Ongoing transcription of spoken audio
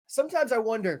Sometimes I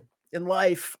wonder in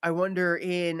life, I wonder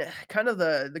in kind of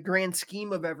the grand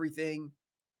scheme of everything.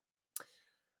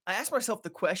 I ask myself the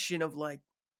question of like,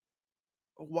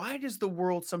 why does the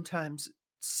world sometimes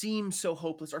seem so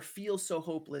hopeless or feel so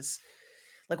hopeless?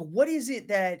 Like, what is it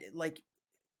that like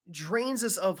drains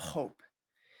us of hope?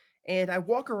 And I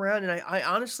walk around and I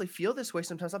honestly feel this way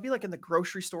sometimes. I'll be like in the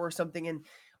grocery store or something, and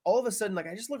all of a sudden, like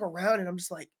I just look around and I'm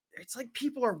just like, it's like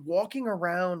people are walking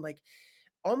around like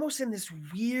almost in this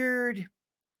weird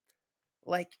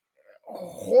like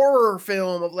horror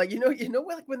film of like,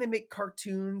 like when they make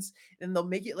cartoons and they'll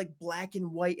make it like black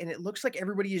and white and it looks like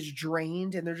everybody is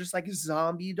drained and they're just like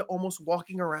zombie almost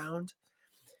walking around.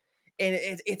 And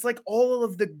it's like all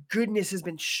of the goodness has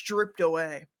been stripped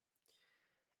away.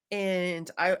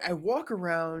 And I walk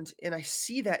around and I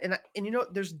see that and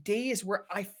there's days where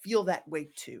I feel that way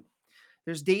too.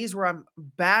 There's days where I'm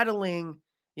battling,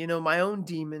 my own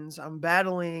demons. I'm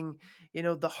battling,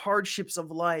 the hardships of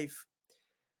life.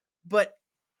 But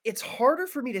it's harder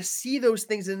for me to see those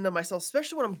things in them myself,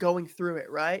 especially when I'm going through it,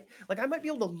 right? Like, I might be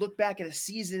able to look back at a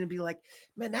season and be like,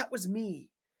 "Man, that was me."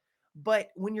 But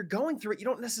when you're going through it, you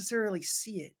don't necessarily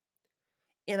see it.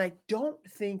 And I don't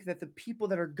think that the people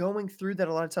that are going through that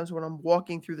a lot of times when I'm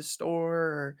walking through the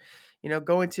store or,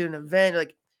 going to an event,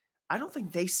 like, I don't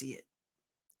think they see it.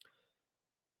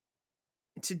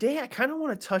 And today, I kinda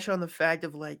wanna touch on the fact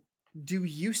of, like, do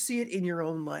you see it in your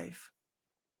own life?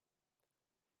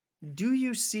 Do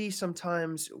you see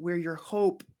sometimes where your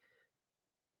hope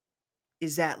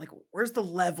is at? Like, where's the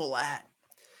level at?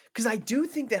 Because I do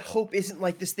think that hope isn't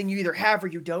like this thing you either have or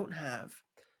you don't have.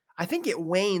 I think it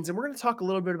wanes, and we're going to talk a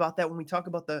little bit about that when we talk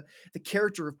about the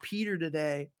character of Peter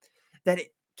today. That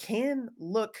it can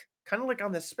look kind of like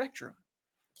on the spectrum.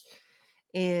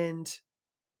 And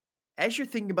as you're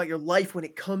thinking about your life when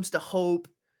it comes to hope,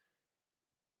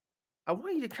 I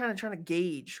want you to kind of try to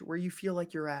gauge where you feel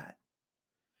like you're at.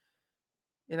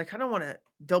 And I kind of want to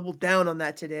double down on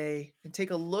that today and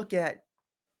take a look at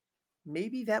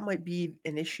maybe that might be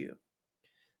an issue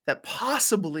that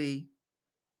possibly,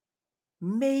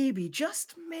 maybe,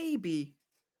 just maybe,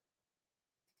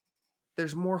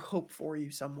 there's more hope for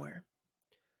you somewhere.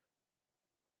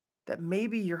 That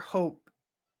maybe your hope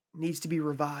needs to be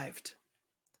revived.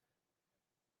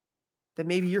 That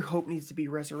maybe your hope needs to be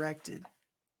resurrected.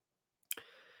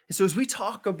 And so, as we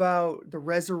talk about the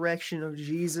resurrection of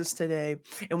Jesus today,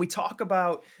 and we talk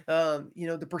about,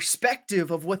 the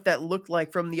perspective of what that looked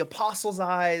like from the apostles'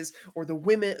 eyes, or the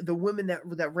women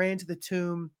that ran to the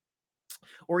tomb,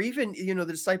 or even the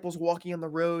disciples walking on the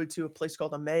road to a place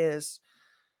called Emmaus,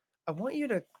 I want you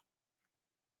to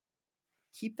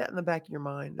keep that in the back of your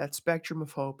mind, that spectrum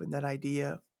of hope and that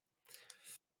idea.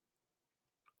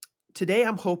 Today,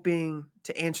 I'm hoping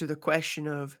to answer the question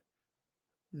of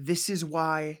this is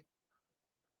why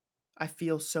I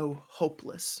feel so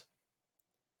hopeless.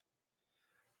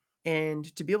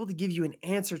 And to be able to give you an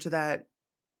answer to that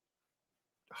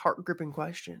heart gripping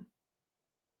question,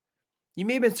 you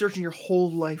may have been searching your whole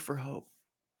life for hope.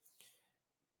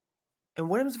 And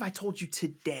what happens if I told you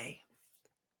today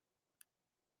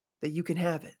that you can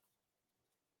have it?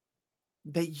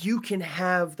 That you can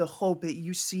have the hope that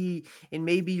you see in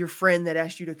maybe your friend that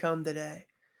asked you to come today?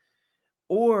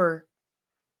 Or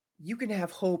you can have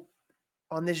hope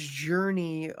on this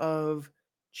journey of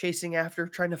chasing after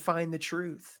trying to find the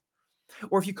truth.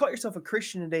 Or if you call yourself a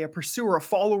Christian today, a pursuer, a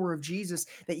follower of Jesus,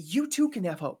 that you too can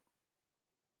have hope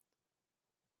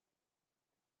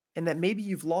and that maybe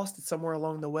you've lost it somewhere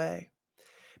along the way.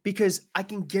 Because I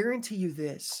can guarantee you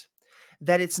this,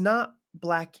 that it's not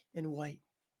black and white.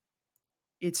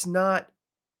 It's not,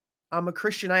 I'm a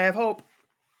Christian, I have hope.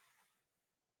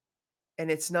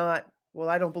 And it's not, well,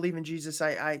 I don't believe in Jesus.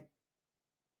 I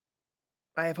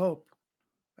have hope.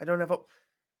 I don't have hope.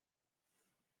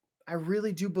 I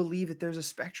really do believe that there's a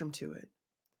spectrum to it.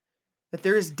 That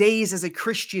there is days as a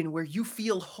Christian where you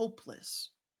feel hopeless.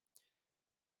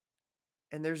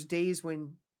 And there's days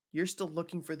when you're still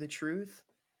looking for the truth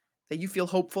that you feel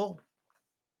hopeful.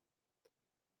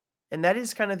 And that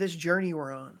is kind of this journey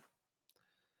we're on.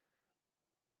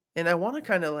 And I want to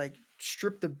kind of like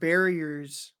strip the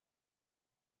barriers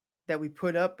that we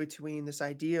put up between this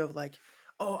idea of like,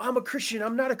 oh, I'm a Christian,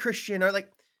 I'm not a Christian, or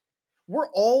like we're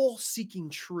all seeking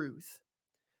truth.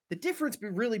 The difference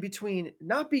really between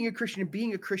not being a Christian and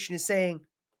being a Christian is saying,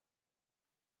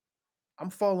 I'm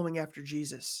following after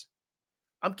Jesus.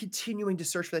 I'm continuing to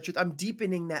search for that truth. I'm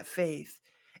deepening that faith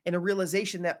and a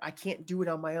realization that I can't do it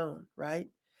on my own, right?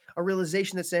 A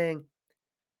realization that's saying,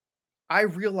 I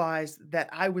realized that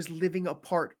I was living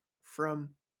apart from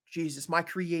Jesus, my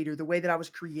creator, the way that I was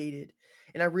created.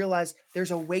 And I realized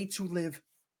there's a way to live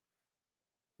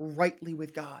rightly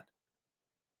with God.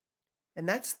 And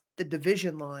that's the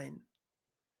division line.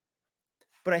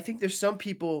 But I think there's some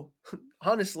people,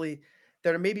 honestly,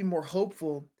 that are maybe more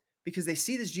hopeful because they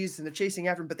see this Jesus and they're chasing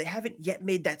after him, but they haven't yet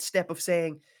made that step of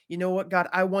saying, you know what, God,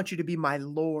 I want you to be my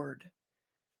Lord.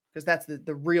 Because that's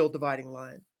the real dividing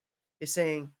line is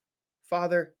saying,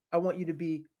 Father, I want you to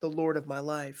be the Lord of my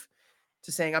life,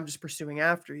 to saying, I'm just pursuing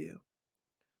after you.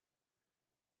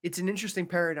 It's an interesting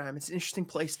paradigm. It's an interesting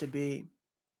place to be.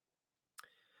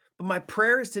 But my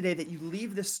prayer is today that you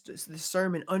leave this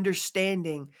sermon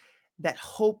understanding that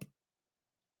hope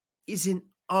isn't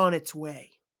on its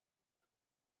way,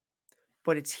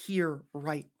 but it's here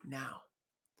right now.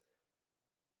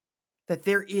 That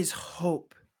there is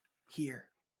hope here.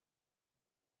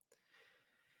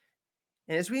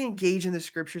 And as we engage in the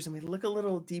scriptures and we look a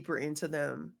little deeper into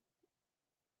them,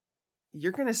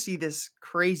 you're going to see this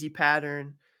crazy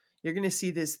pattern. You're going to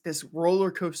see this roller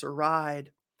coaster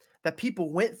ride that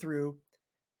people went through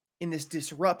in this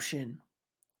disruption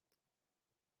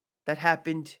that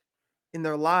happened in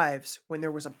their lives when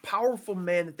there was a powerful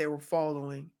man that they were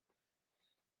following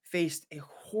faced a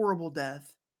horrible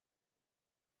death,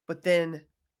 but then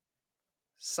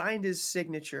signed his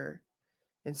signature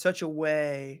in such a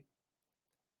way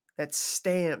that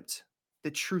stamped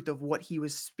the truth of what he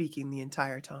was speaking the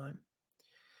entire time.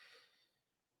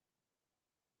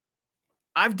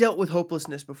 I've dealt with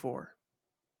hopelessness before.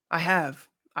 I have.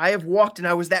 I have walked and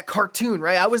I was that cartoon,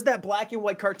 right? I was that black and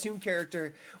white cartoon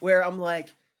character where I'm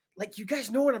like you guys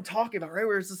know what I'm talking about, right?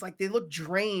 Where it's just like they look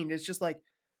drained. It's just like,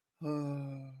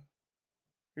 oh,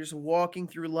 you're just walking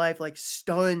through life like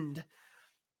stunned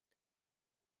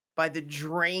by the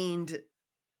drained,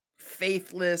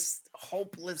 faithless,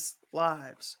 hopeless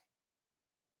lives.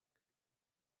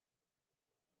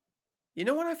 You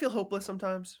know when I feel hopeless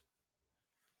sometimes?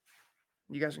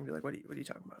 You guys are gonna be like, what are you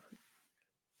talking about?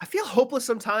 I feel hopeless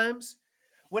sometimes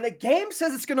when a game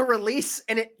says it's gonna release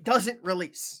and it doesn't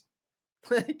release.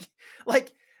 like,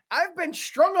 like I've been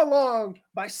strung along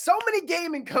by so many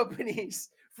gaming companies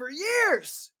for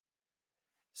years.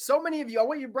 So many of you, I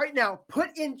want you right now,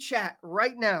 put in chat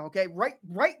right now, okay?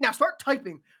 Right now, start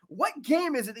typing. What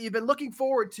game is it that you've been looking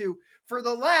forward to for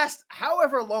the last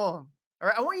however long? All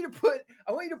right, I want you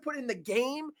to put in the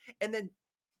game and then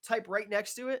type right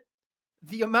next to it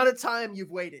the amount of time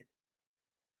you've waited.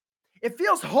 It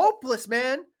feels hopeless,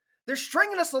 man. They're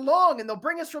stringing us along and they'll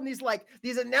bring us from these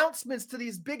announcements to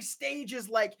these big stages,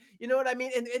 like, you know what I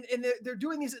mean? And they're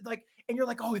doing these like, and you're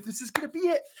like, oh, if this is gonna be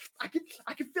it, I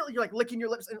can feel it. You're like licking your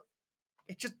lips and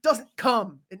it just doesn't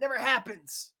come. It never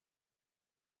happens.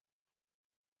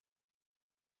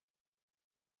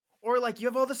 Or like you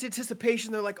have all this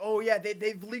anticipation. They're like, oh yeah,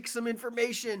 they've leaked some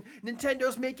information.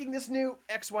 Nintendo's making this new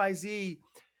XYZ.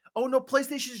 Oh no,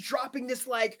 PlayStation's dropping this,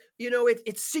 like,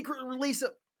 it's secret release.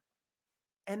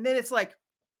 And then it's like,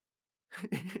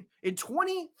 in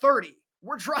 2030,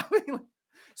 we're dropping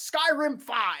Skyrim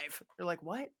 5. You're like,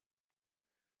 what?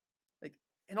 Like,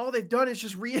 and all they've done is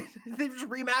they've just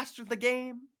remastered the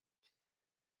game.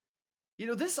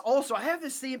 This also, I have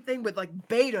this same thing with like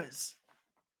betas,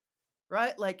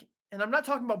 right? Like, and I'm not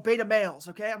talking about beta males,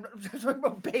 okay? I'm talking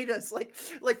about betas. Like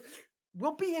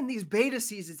we'll be in these beta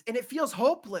seasons and it feels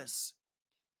hopeless.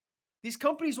 These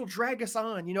companies will drag us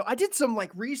on. I did some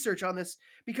like research on this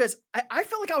because I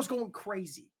felt like I was going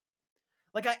crazy.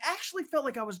 Like I actually felt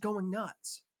like I was going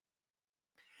nuts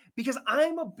because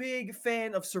I'm a big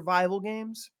fan of survival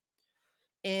games.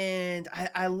 And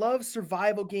I love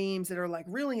survival games that are like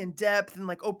really in depth and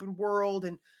like open world.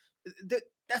 And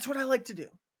that's what I like to do.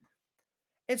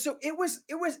 And so it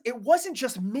wasn't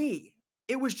just me.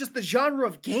 It was just the genre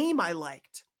of game I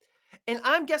liked. And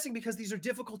I'm guessing because these are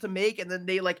difficult to make, and then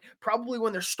they like probably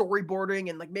when they're storyboarding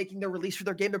and like making their release for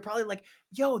their game, they're probably like,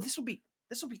 yo, this will be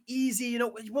easy,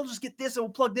 we'll just get this and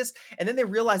we'll plug this. And then they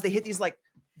realize they hit these like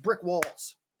brick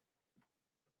walls.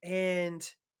 And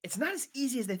it's not as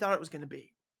easy as they thought it was going to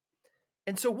be.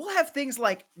 And so we'll have things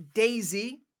like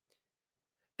DayZ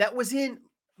that was in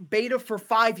beta for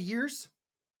 5 years.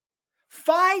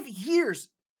 5 years.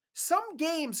 Some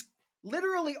games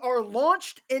literally are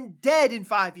launched and dead in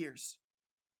 5 years.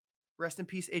 Rest in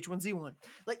peace, H1Z1.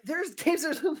 Like, there's games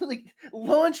that are literally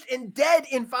launched and dead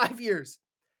in 5 years.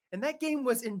 And that game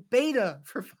was in beta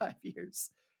for 5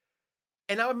 years.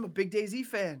 And I'm a big DayZ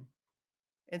fan.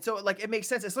 And so, like, it makes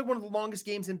sense. It's like one of the longest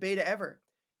games in beta ever.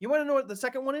 You want to know what the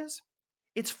second one is?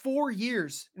 It's 4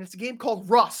 years, and it's a game called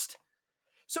Rust.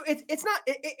 So it's not.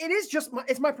 It is just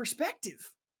it's my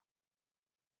perspective.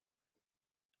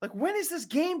 Like, when is this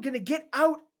game gonna get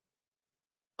out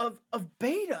of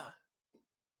beta?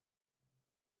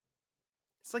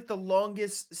 It's like the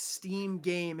longest Steam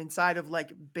game inside of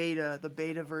like beta, the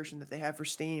beta version that they have for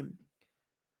Steam.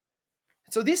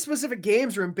 So these specific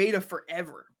games are in beta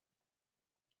forever.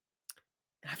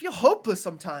 And I feel hopeless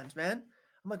sometimes, man.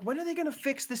 I'm like, when are they going to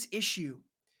fix this issue?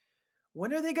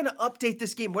 When are they going to update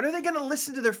this game? When are they going to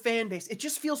listen to their fan base? It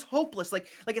just feels hopeless. Like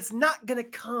it's not going to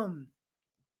come.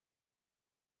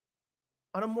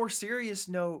 On a more serious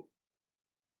note,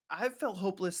 I've felt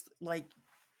hopeless like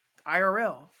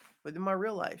IRL within my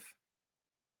real life,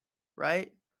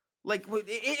 right? Like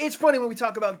it's funny when we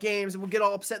talk about games and we'll get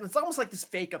all upset, and it's almost like this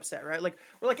fake upset, right? Like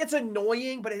we're like it's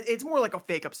annoying, but it's more like a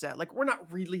fake upset. Like we're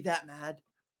not really that mad.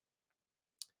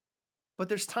 But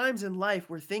there's times in life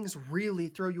where things really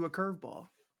throw you a curveball,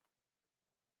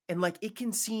 and like it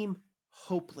can seem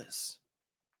hopeless.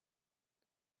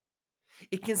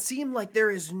 It can seem like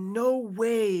there is no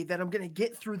way that I'm going to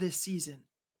get through this season.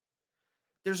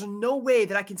 There's no way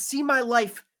that I can see my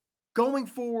life going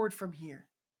forward from here.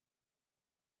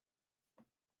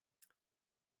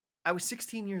 I was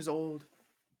 16 years old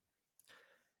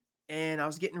and I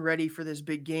was getting ready for this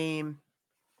big game.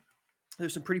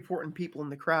 There's some pretty important people in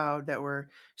the crowd that were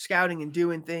scouting and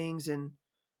doing things, and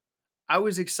I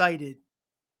was excited.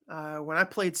 When I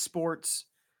played sports,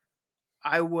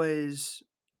 I was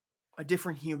a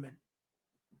different human.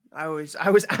 I was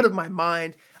out of my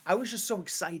mind. I was just so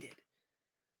excited.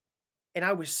 And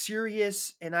I was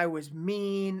serious and I was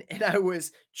mean and I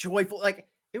was joyful. Like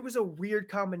it was a weird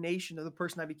combination of the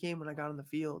person I became when I got on the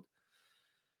field.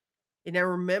 And I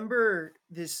remember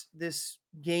this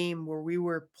game where we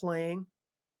were playing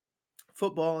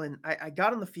football, and I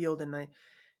got on the field, and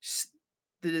s-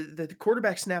 the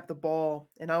quarterback snapped the ball,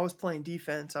 and I was playing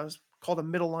defense. I was called a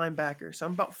middle linebacker, so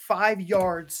I'm about 5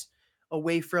 yards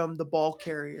away from the ball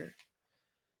carrier,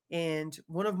 and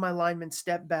one of my linemen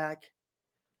stepped back,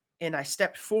 and I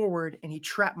stepped forward, and he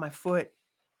trapped my foot,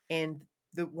 and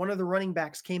the one of the running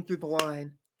backs came through the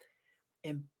line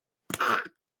and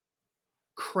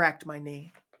cracked my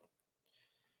knee.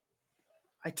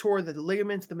 I tore the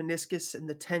ligaments, the meniscus, and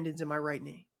the tendons in my right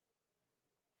knee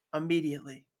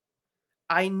immediately.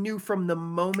 I knew from the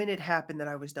moment it happened that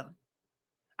I was done.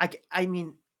 I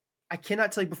mean, I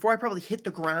cannot tell you, before I probably hit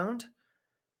the ground,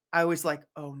 I was like,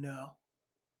 "Oh, no."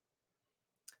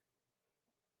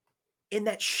 And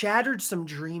that shattered some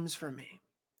dreams for me.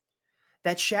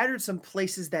 That shattered some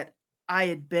places that I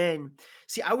had been.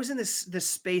 See, I was in this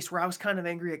space where I was kind of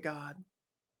angry at God,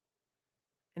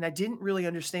 and I didn't really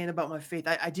understand about my faith.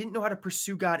 I didn't know how to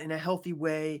pursue God in a healthy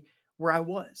way where I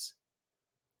was.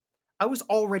 I was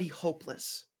already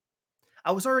hopeless.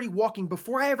 I was already walking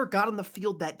before I ever got on the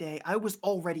field that day. I was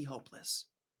already hopeless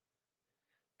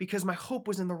because my hope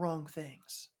was in the wrong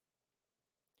things.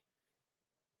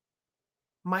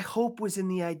 My hope was in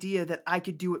the idea that I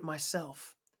could do it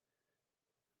myself.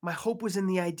 My hope was in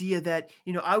the idea that,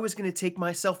 I was going to take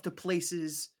myself to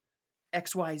places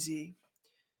XYZ.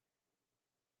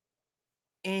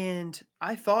 And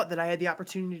I thought that I had the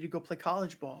opportunity to go play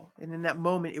college ball. And in that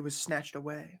moment, it was snatched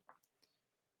away.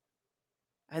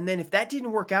 And then if that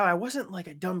didn't work out, I wasn't like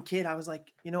a dumb kid. I was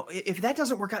like, if that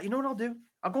doesn't work out, you know what I'll do?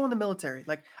 I'll go in the military.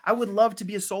 Like, I would love to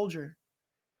be a soldier.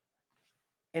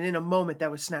 And in a moment,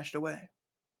 that was snatched away.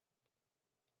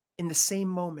 In the same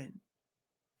moment,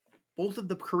 both of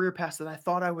the career paths that I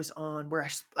thought I was on, where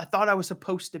I thought I was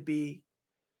supposed to be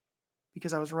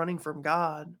because I was running from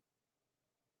God,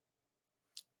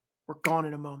 were gone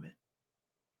in a moment.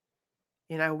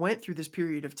 And I went through this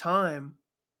period of time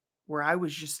where I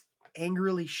was just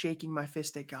angrily shaking my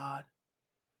fist at God.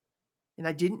 And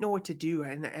I didn't know what to do.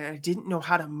 And I didn't know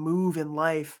how to move in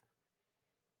life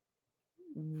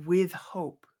with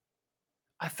hope.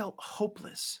 I felt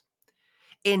hopeless.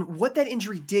 And what that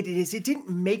injury did is it didn't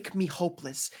make me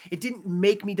hopeless. It didn't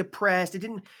make me depressed.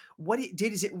 What it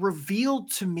did is it revealed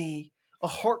to me a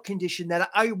heart condition that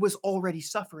I was already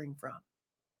suffering from.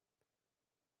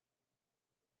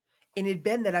 And it had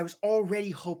been that I was already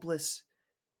hopeless,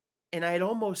 and I had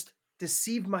almost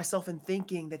deceived myself in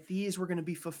thinking that these were going to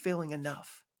be fulfilling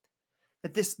enough,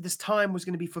 that this time was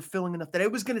going to be fulfilling enough, that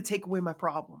it was going to take away my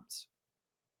problems.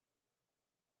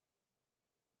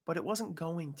 But it wasn't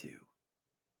going to.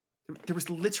 There was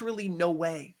literally no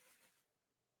way.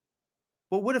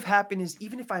 What would have happened is,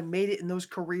 even if I made it in those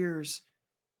careers,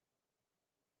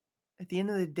 at the end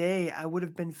of the day, I would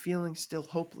have been feeling still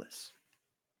hopeless,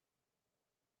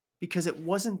 because it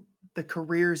wasn't the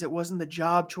careers, it wasn't the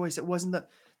job choice, it wasn't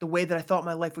the way that I thought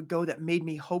my life would go that made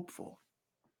me hopeful.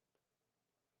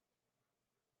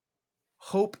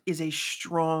 Hope is a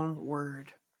strong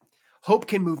word. Hope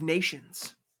can move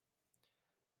nations.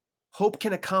 Hope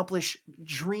can accomplish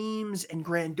dreams and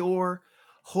grandeur.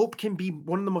 Hope can be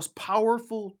one of the most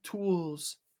powerful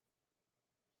tools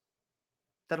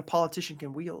that a politician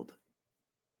can wield.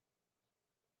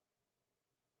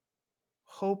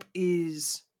 Hope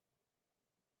is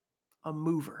a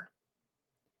mover.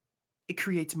 It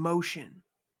creates motion.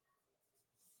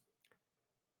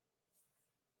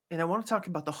 And I want to talk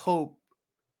about the hope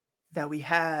that we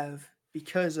have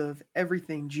because of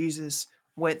everything Jesus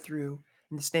went through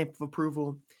and the stamp of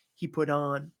approval he put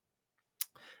on.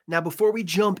 Now, before we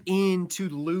jump into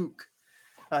Luke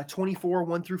 24,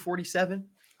 1 through 47,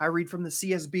 I read from the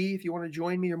CSB. If you want to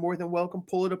join me, you're more than welcome.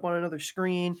 Pull it up on another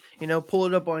screen, pull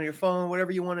it up on your phone,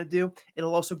 whatever you want to do.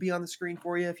 It'll also be on the screen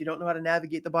for you. If you don't know how to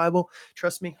navigate the Bible,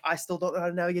 trust me, I still don't know how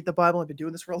to navigate the Bible. I've been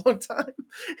doing this for a long time.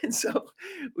 And so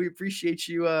we appreciate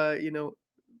you,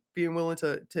 being willing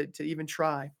to even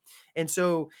try. And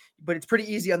so, but it's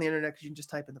pretty easy on the internet because you can just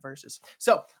type in the verses.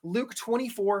 So Luke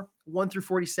 24, 1 through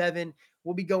 47,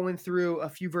 we'll be going through a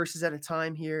few verses at a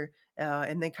time here,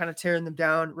 and then kind of tearing them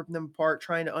down, ripping them apart,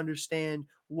 trying to understand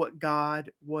what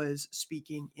God was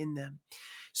speaking in them.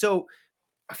 So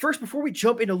first, before we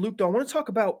jump into Luke, though, I want to talk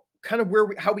about kind of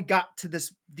how we got to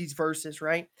these verses,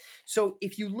 right? So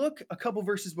if you look a couple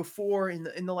verses before in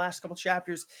the last couple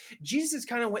chapters, Jesus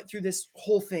kind of went through this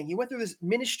whole thing. He went through this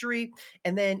ministry,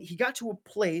 and then he got to a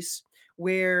place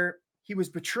where he was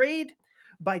betrayed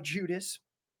by Judas,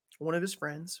 one of his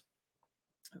friends,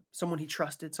 someone he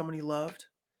trusted, someone he loved,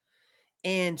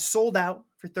 and sold out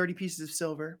for 30 pieces of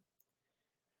silver,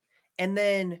 and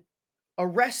then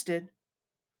arrested,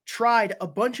 tried a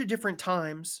bunch of different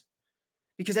times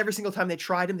because every single time they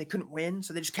tried him, they couldn't win.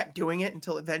 So they just kept doing it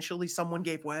until eventually someone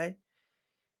gave way.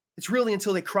 It's really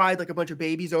until they cried like a bunch of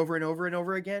babies over and over and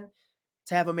over again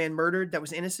to have a man murdered that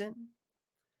was innocent.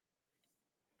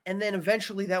 And then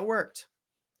eventually that worked.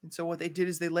 And so what they did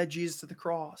is they led Jesus to the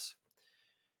cross.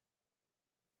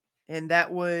 And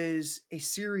that was a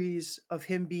series of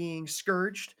him being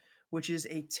scourged, which is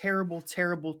a terrible,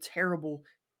 terrible, terrible,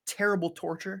 terrible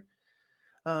torture,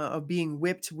 of being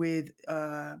whipped with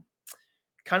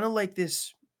kind of like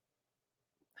this.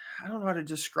 I don't know how to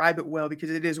describe it well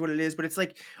because it is what it is, but it's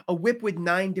like a whip with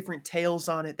 9 different tails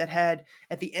on it that had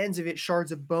at the ends of it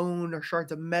shards of bone or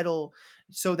shards of metal,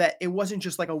 so that it wasn't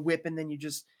just like a whip and then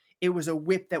it was a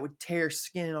whip that would tear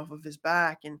skin off of his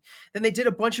back. And then they did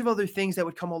a bunch of other things that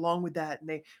would come along with that. And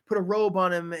they put a robe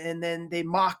on him, and then they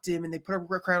mocked him, and they put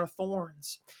a crown of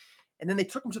thorns. And then they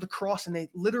took him to the cross, and they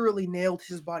literally nailed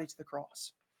his body to the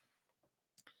cross.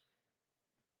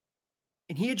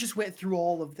 And he had just went through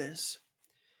all of this.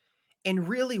 And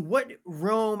really, what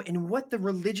Rome and what the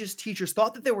religious teachers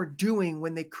thought that they were doing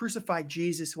when they crucified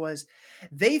Jesus was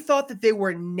they thought that they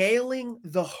were nailing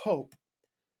the hope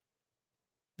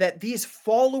that these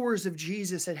followers of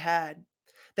Jesus had,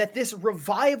 that this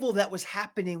revival that was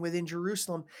happening within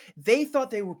Jerusalem, they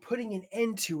thought they were putting an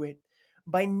end to it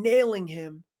by nailing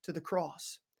him to the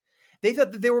cross. They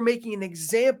thought that they were making an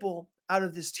example out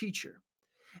of this teacher,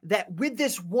 that with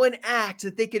this one act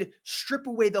that they could strip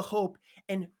away the hope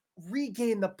and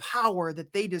regain the power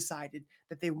that they decided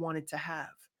that they wanted to have,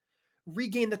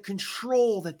 regain the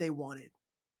control that they wanted.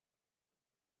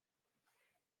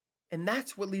 And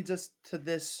that's what leads us to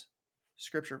this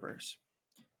scripture verse.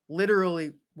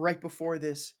 Literally right before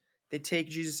this, they take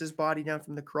Jesus's body down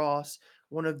from the cross.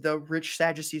 One of the rich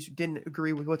Sadducees who didn't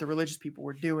agree with what the religious people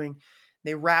were doing,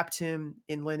 they wrapped him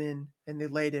in linen and they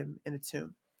laid him in a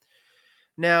tomb.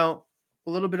 Now, a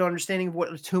little bit of understanding of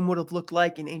what a tomb would have looked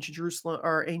like in ancient Jerusalem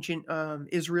or ancient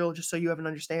Israel, just so you have an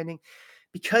understanding.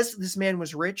 Because this man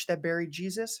was rich that buried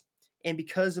Jesus, and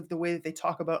because of the way that they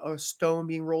talk about a stone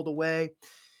being rolled away,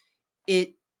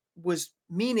 it was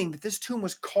meaning that this tomb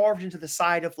was carved into the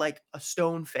side of like a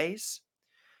stone face.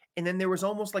 And then there was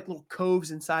almost like little coves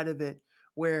inside of it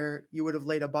where you would have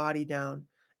laid a body down.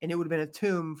 And it would have been a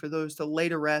tomb for those to lay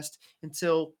to rest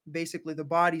until basically the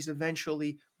bodies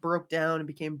eventually broke down and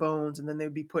became bones. And then they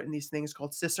would be put in these things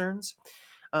called cisterns.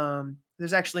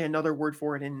 There's actually another word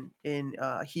for it in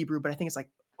Hebrew, but I think it's like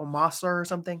omasa or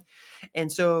something.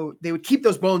 And so they would keep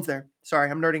those bones there. Sorry,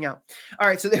 I'm nerding out. All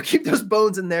right, so they would keep those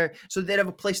bones in there so they'd have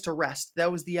a place to rest.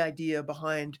 That was the idea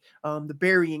behind the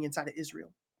burying inside of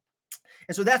Israel.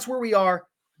 And so that's where we are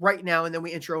right now. And then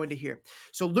we intro into here.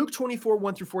 So Luke 24,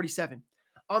 1 through 47.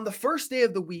 On the first day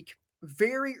of the week,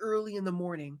 very early in the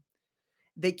morning,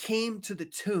 they came to the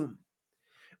tomb,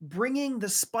 bringing the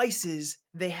spices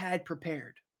they had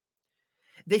prepared.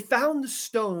 They found the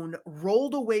stone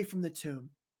rolled away from the tomb.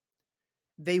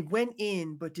 They went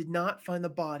in, but did not find the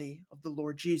body of the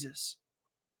Lord Jesus.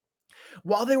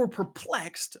 While they were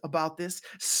perplexed about this,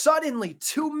 suddenly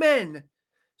 2 men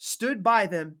stood by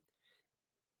them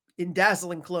in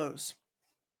dazzling clothes.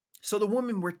 So the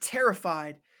women were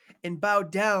terrified and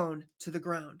bowed down to the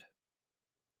ground.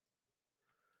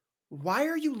 Why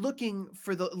are you looking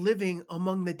for the living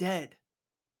among the dead?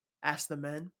 Asked the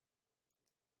men.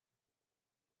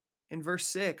 In verse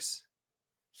 6,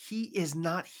 he is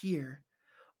not here,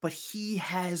 but he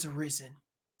has risen.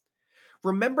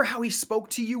 Remember how he spoke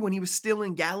to you when he was still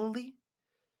in Galilee?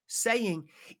 Saying,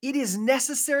 it is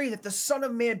necessary that the Son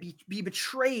of Man be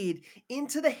betrayed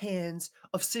into the hands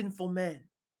of sinful men,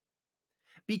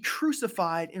 be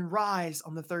crucified and rise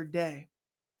on the third day.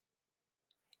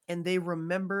 And they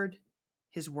remembered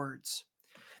his words.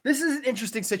 This is an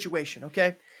interesting situation,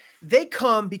 okay? They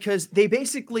come because they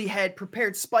basically had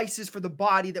prepared spices for the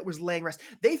body that was laying rest.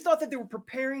 They thought that they were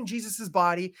preparing Jesus's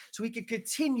body so he could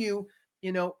continue,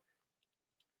 you know,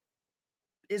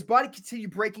 his body continue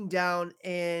breaking down,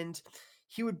 and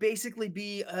he would basically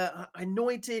be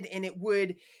anointed, and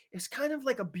it's kind of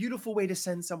like a beautiful way to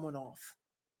send someone off.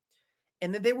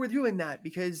 And then they were doing that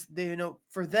because they,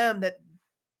 for them, that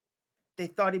they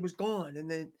thought he was gone,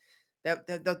 and then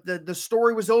the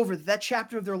story was over. That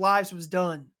chapter of their lives was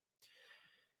done.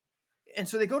 And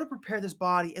so they go to prepare this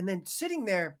body, and then sitting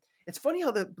there, it's funny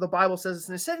how the Bible says this,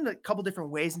 and it's said in a couple different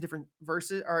ways in different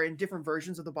verses or in different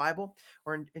versions of the Bible,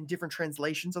 or in different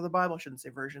translations of the Bible. I shouldn't say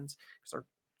versions because they're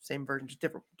same version, just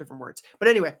different words. But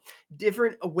anyway,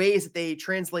 different ways that they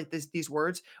translate these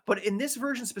words. But in this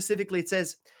version specifically, it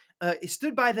says, it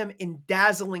stood by them in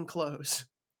dazzling clothes.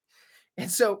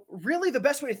 And so really the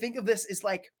best way to think of this is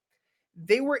like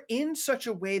they were in such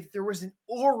a way that there was an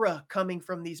aura coming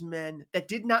from these men that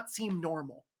did not seem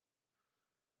normal.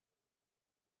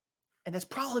 And that's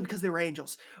probably because they were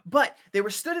angels. But they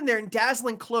were stood in there in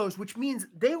dazzling clothes, which means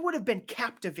they would have been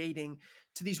captivating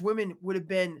to these women, would have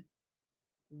been,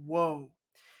 whoa.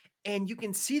 And you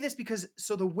can see this because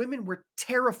so the women were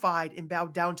terrified and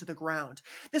bowed down to the ground.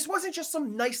 This wasn't just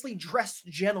some nicely dressed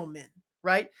gentleman,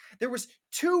 right? There was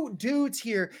two dudes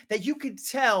here that you could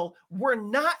tell were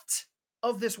not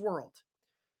of this world,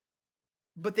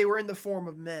 but they were in the form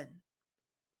of men.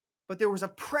 But there was a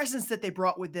presence that they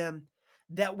brought with them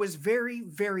that was very,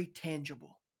 very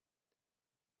tangible.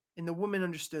 And the woman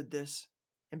understood this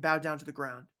and bowed down to the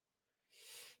ground.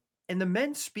 And the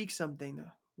men speak something.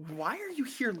 Why are you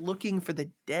here looking for the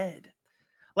dead?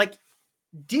 Like,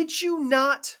 did you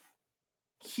not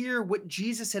hear what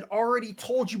Jesus had already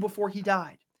told you before he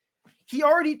died? He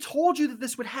already told you that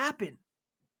this would happen.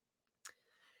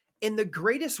 And the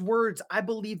greatest words I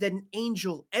believe that an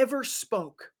angel ever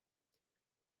spoke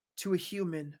to a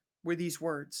human were these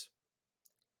words: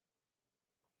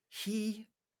 he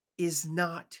is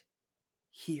not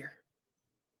here.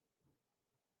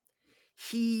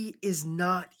 He is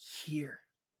not here.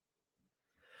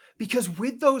 Because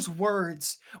with those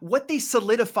words, what they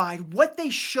solidified, what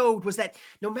they showed was that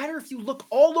no matter if you look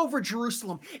all over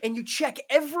Jerusalem and you check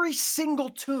every single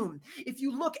tomb, if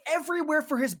you look everywhere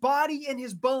for his body and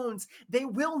his bones, they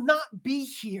will not be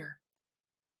here.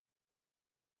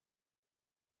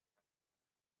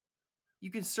 You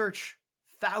can search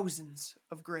thousands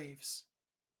of graves,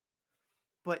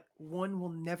 but one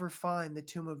will never find the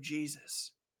tomb of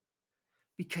Jesus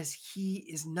because he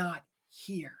is not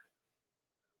here.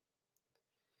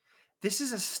 This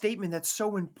is a statement that's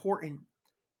so important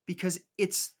because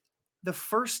it's the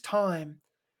first time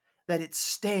that it's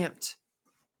stamped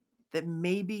that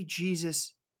maybe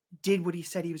Jesus did what he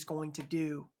said he was going to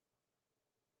do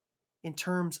in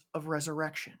terms of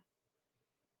resurrection,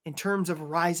 in terms of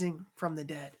rising from the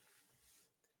dead.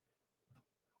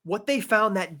 What they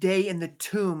found that day in the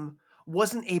tomb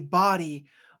wasn't a body,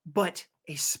 but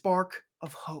a spark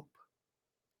of hope.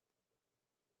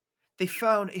 They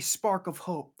found a spark of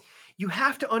hope. You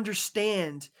have to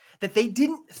understand that they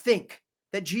didn't think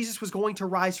that Jesus was going to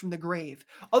rise from the grave.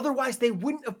 Otherwise, they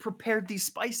wouldn't have prepared these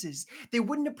spices. They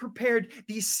wouldn't have prepared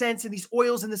these scents and these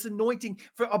oils and this anointing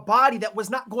for a body that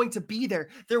was not going to be there.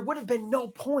 There would have been no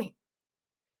point.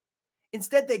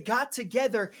 Instead, they got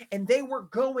together and they were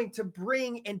going to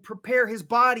bring and prepare his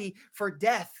body for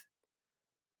death.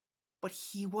 But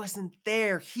he wasn't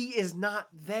there. He is not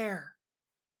there.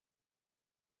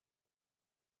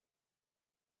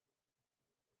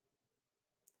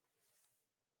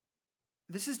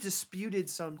 This is disputed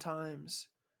sometimes,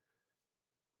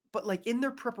 but like in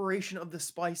their preparation of the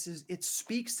spices, it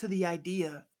speaks to the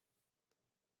idea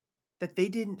that they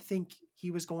didn't think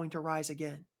he was going to rise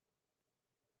again,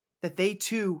 that they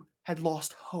too had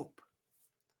lost hope.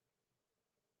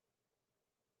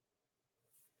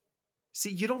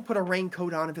 See, you don't put a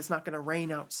raincoat on if it's not going to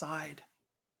rain outside.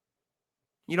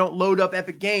 You don't load up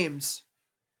Epic Games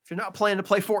if you're not planning to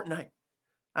play Fortnite.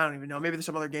 I don't even know. Maybe there's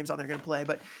some other games out there going to play,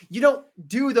 but you don't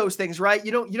do those things, right?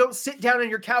 You don't sit down on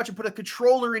your couch and put a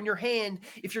controller in your hand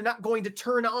if you're not going to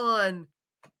turn on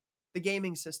the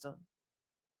gaming system.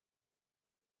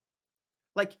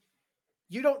 Like,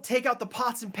 you don't take out the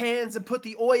pots and pans and put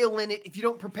the oil in it if you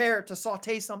don't prepare to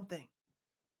saute something.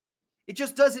 It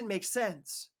just doesn't make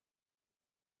sense.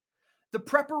 The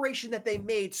preparation that they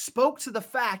made spoke to the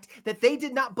fact that they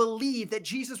did not believe that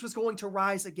Jesus was going to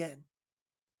rise again.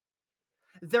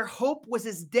 Their hope was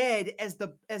as dead as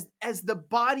the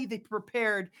body they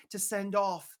prepared to send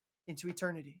off into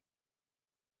eternity.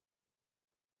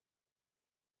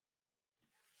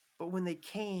 But when they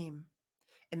came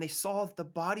and they saw that the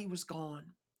body was gone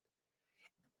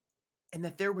and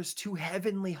that there was two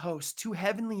heavenly hosts, two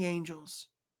heavenly angels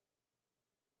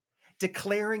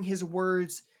declaring his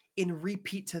words in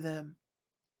repeat to them,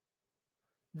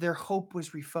 their hope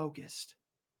was refocused.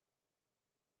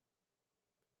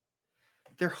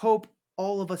 Their hope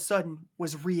all of a sudden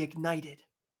was reignited.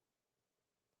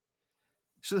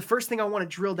 So the first thing I want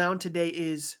to drill down today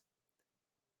is,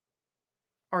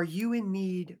 are you in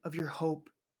need of your hope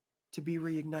to be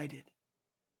reignited?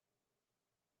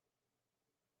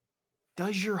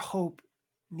 Does your hope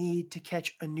need to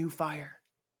catch a new fire?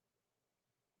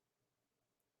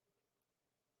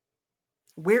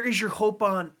 Where is your hope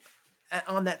on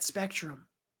that spectrum?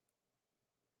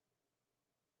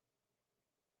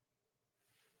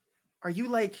 Are you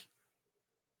like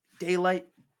daylight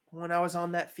when I was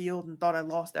on that field and thought I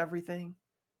lost everything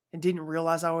and didn't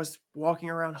realize I was walking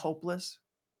around hopeless?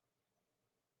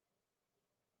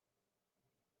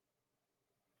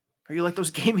 Are you like those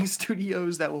gaming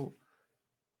studios that will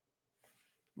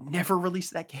never release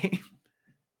that game?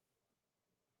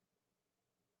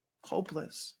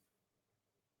 Hopeless.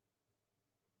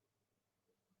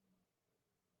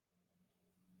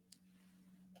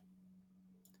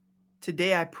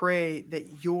 Today, I pray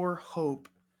that your hope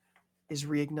is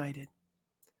reignited,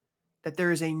 that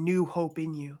there is a new hope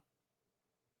in you.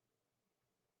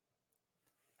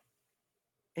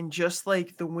 And just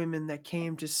like the women that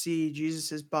came to see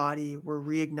Jesus' body were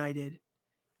reignited,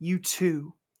 you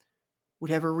too would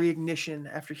have a reignition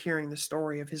after hearing the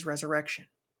story of his resurrection.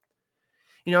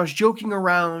 You know, I was joking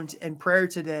around in prayer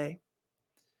today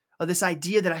of this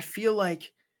idea that I feel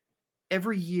like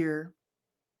every year,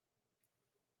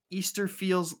 Easter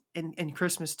feels, and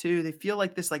Christmas too, they feel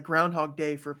like this like Groundhog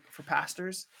Day for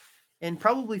pastors and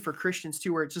probably for Christians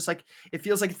too, where it's just like, it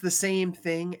feels like it's the same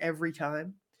thing every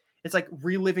time. It's like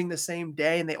reliving the same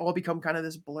day and they all become kind of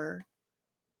this blur.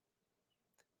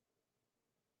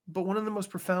 But one of the most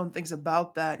profound things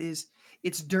about that is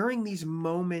it's during these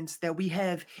moments that we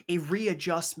have a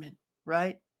readjustment,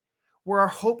 right? Where our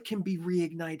hope can be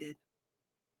reignited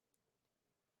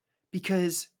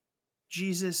because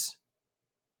Jesus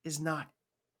is not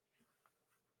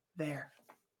there,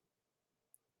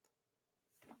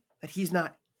 that he's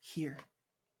not here.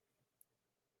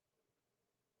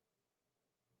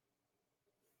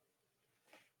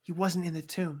 He wasn't in the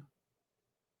tomb,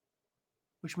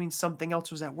 which means something else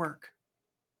was at work.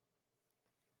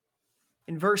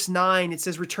 In verse 9, it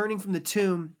says, returning from the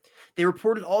tomb, they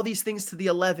reported all these things to the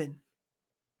 11.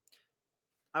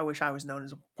 I wish I was known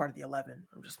as a part of the 11.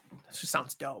 It just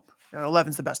sounds dope.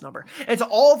 11's the best number. And to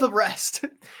all the rest,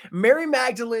 Mary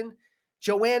Magdalene,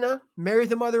 Joanna, Mary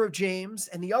the mother of James,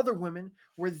 and the other women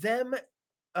with them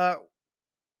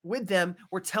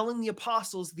were telling the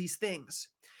apostles these things.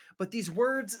 But these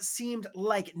words seemed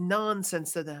like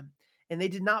nonsense to them, and they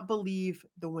did not believe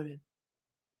the women.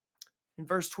 In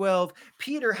verse 12,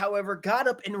 Peter, however, got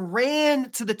up and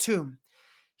ran to the tomb.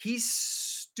 He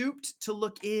stooped to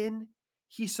look in.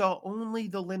 He saw only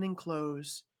the linen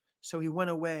clothes, so he went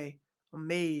away,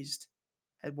 amazed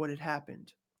at what had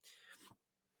happened.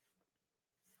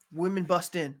 Women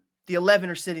bust in. The 11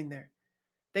 are sitting there.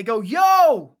 They go,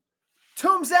 yo,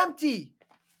 tomb's empty.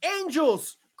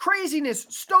 Angels, craziness,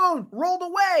 stone rolled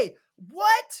away.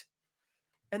 What?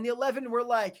 And the 11 were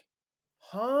like,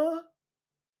 huh?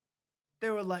 They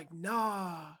were like,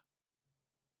 nah.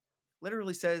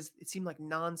 Literally says it seemed like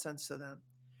nonsense to them,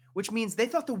 which means they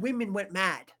thought the women went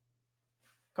mad.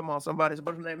 Come on, somebody.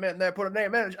 Put a name in there. Put a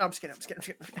name in. I'm just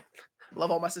kidding. Love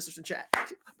all my sisters in chat.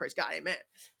 Praise God. Amen.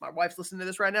 My wife's listening to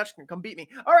this right now. She's going to come beat me.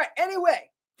 All right. Anyway.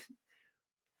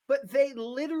 But they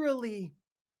literally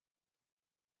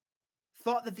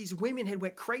thought that these women had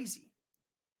went crazy.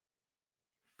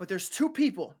 But there's two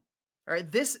people. All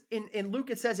right. This in Luke,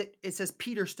 it says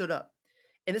Peter stood up.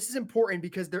 And this is important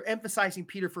because they're emphasizing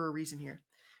Peter for a reason here.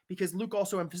 Because Luke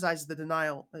also emphasizes the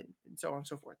denial and so on and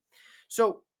so forth.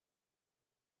 So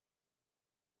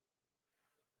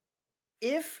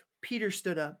if Peter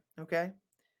stood up, okay,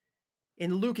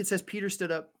 In Luke, it says Peter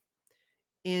stood up.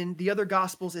 In the other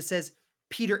gospels, it says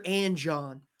Peter and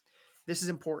John. This is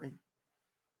important.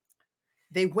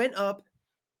 They went up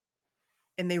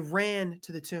and they ran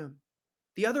to the tomb.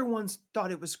 The other ones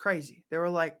thought it was crazy. They were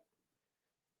like,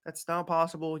 that's not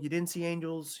possible. You didn't see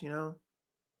angels,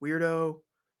 weirdo.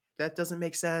 That doesn't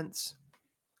make sense.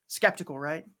 Skeptical,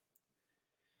 right?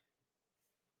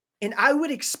 And I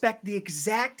would expect the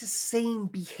exact same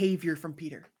behavior from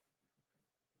Peter.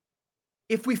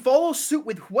 If we follow suit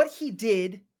with what he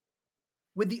did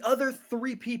with the other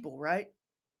three people, right?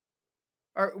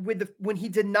 Or when he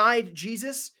denied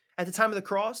Jesus at the time of the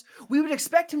cross, we would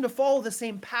expect him to follow the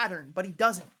same pattern, but he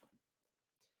doesn't.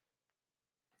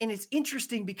 And it's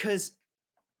interesting because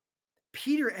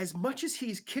Peter, as much as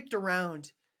he's kicked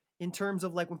around in terms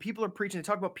of like when people are preaching, they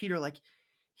talk about Peter like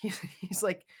he's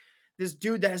like this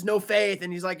dude that has no faith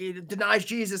and he's like he denies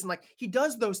Jesus and like he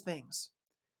does those things.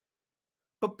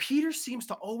 But Peter seems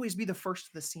to always be the first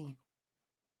to the scene.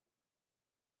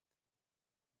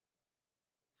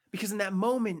 Because in that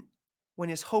moment when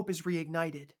his hope is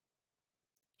reignited,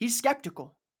 he's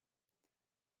skeptical.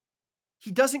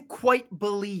 He doesn't quite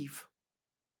believe.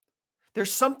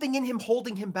 There's something in him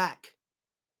holding him back.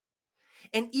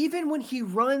 And even when he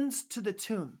runs to the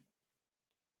tomb,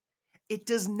 it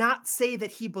does not say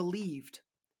that he believed.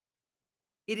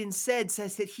 It instead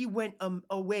says that he went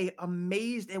away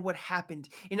amazed at what happened.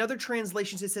 In other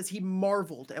translations, it says he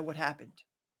marveled at what happened.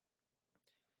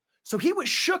 So he was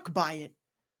shook by it,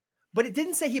 but it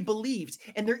didn't say he believed.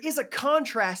 And there is a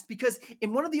contrast because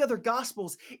in one of the other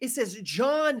gospels, it says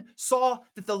John saw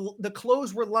that the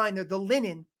clothes were lying there, the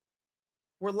linen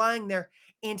were lying there,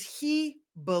 and he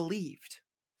believed.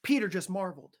 Peter just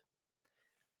marveled.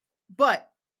 But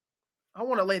I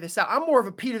want to lay this out. I'm more of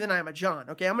a Peter than I am a John,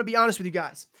 okay? I'm going to be honest with you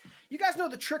guys. You guys know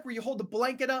the trick where you hold the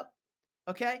blanket up,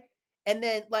 okay? And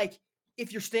then, like,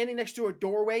 if you're standing next to a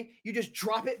doorway, you just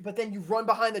drop it, but then you run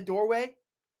behind the doorway.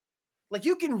 Like,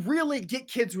 you can really get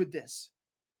kids with this.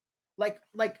 Like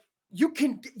you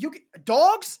can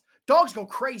dogs go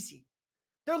crazy.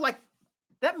 They're like,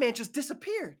 that man just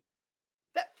disappeared.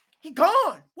 He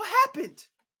gone. What happened?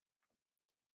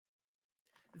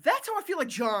 That's how I feel like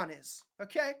John is,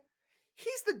 okay?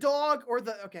 He's the dog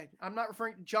okay, I'm not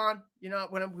referring to John,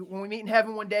 when we meet in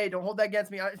heaven one day, don't hold that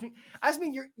against me. I just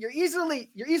mean you're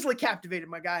easily captivated,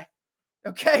 my guy.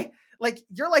 Okay? Like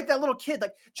you're like that little kid.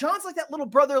 Like John's like that little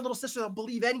brother or little sister that'll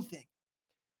believe anything.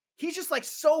 He's just like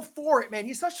so for it, man.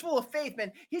 He's such full of faith,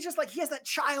 man. He's just like he has that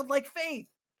childlike faith.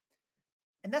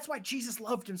 And that's why Jesus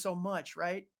loved him so much,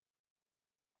 right?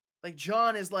 Like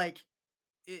John is like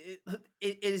it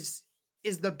is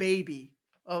the baby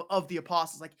of the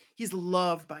apostles. Like he's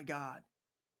loved by God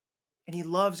and he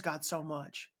loves God so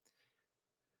much.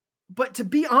 But to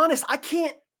be honest, I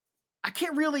can't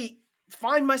really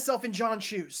find myself in John's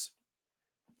shoes.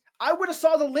 I would have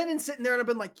saw the linen sitting there and I've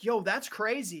been like, yo, that's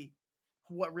crazy.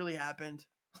 What really happened?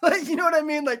 Like, you know what I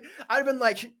mean? Like I'd have been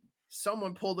like,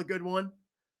 someone pulled a good one.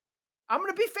 I'm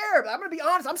going to be fair, but I'm going to be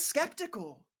honest. I'm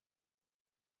skeptical.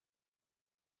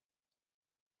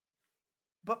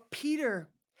 But Peter,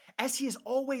 as he has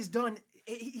always done,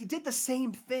 he did the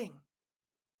same thing.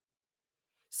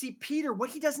 See, Peter, what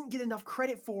he doesn't get enough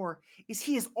credit for is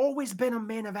he has always been a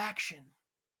man of action.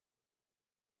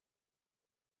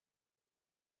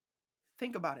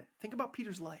 Think about it. Think about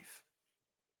Peter's life.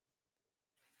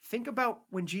 Think about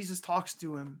when Jesus talks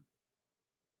to him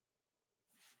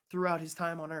throughout his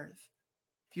time on earth.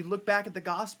 If you look back at the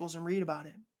Gospels and read about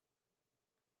it,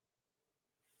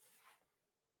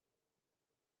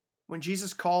 when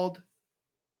Jesus called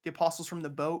the apostles from the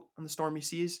boat on the stormy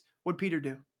seas, what did Peter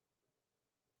do?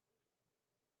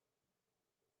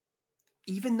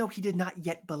 Even though he did not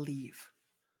yet believe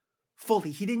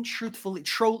fully, he didn't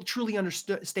truly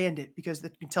understand it, because you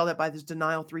can tell that by this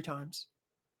denial 3 times.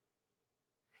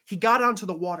 He got onto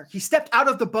the water. He stepped out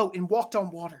of the boat and walked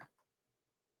on water.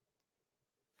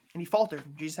 And he faltered.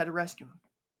 And Jesus had to rescue him.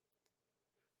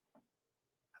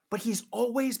 But he's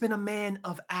always been a man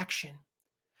of action,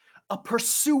 a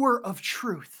pursuer of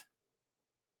truth.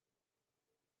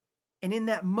 And in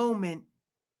that moment,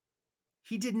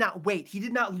 he did not wait. He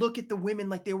did not look at the women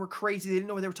like they were crazy. They didn't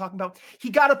know what they were talking about. He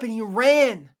got up and he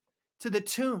ran to the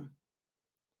tomb.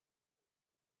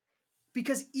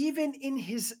 Because even in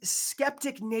his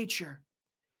skeptic nature,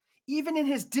 even in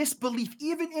his disbelief,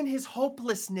 even in his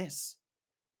hopelessness,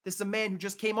 this is a man who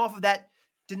just came off of that,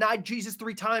 denied Jesus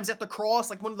 3 times at the cross,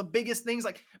 like one of the biggest things,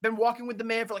 like been walking with the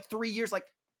man for like 3 years. Like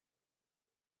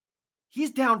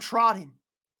he's downtrodden,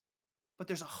 but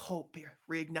there's a hope here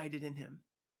reignited in him.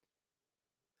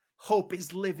 Hope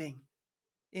is living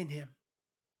in him.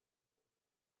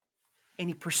 and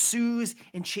he pursues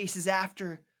and chases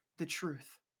after the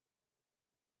truth.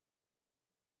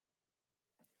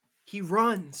 He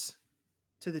runs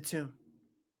to the tomb.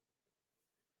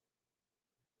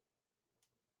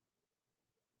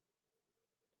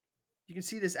 You can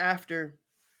see this after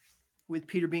with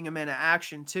Peter being a man of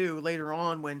action too, later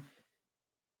on when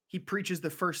he preaches the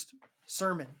first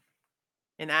sermon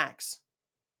in Acts.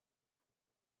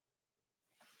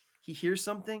 He hears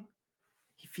something,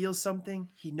 he feels something,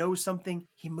 he knows something,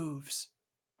 he moves.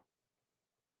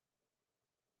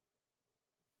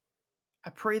 I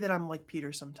pray that I'm like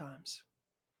Peter sometimes,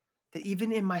 that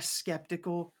even in my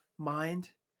skeptical mind,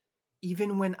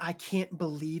 even when I can't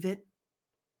believe it,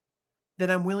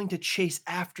 that I'm willing to chase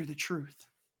after the truth.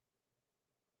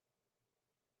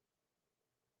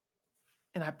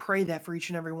 And I pray that for each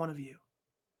and every one of you,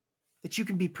 that you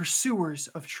can be pursuers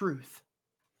of truth.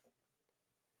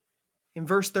 In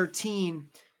verse 13,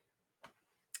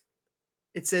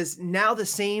 it says, now the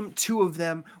same two of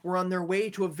them were on their way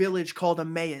to a village called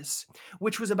Emmaus,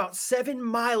 which was about 7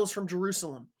 miles from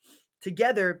Jerusalem.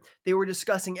 Together, they were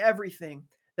discussing everything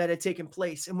that had taken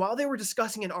place. And while they were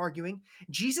discussing and arguing,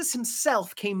 Jesus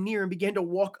himself came near and began to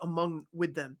walk among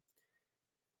with them.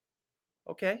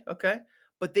 Okay.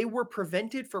 But they were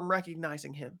prevented from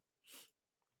recognizing him.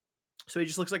 So he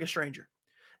just looks like a stranger.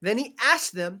 Then he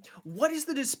asked them, what is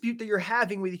the dispute that you're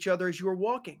having with each other as you are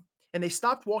walking? And they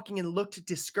stopped walking and looked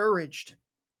discouraged.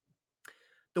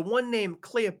 The one named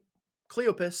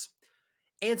Cleopas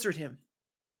answered him,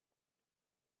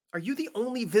 are you the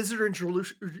only visitor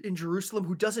in Jerusalem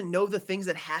who doesn't know the things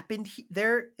that happened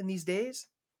there in these days?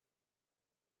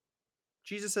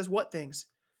 Jesus says, what things?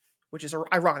 Which is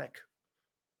ironic.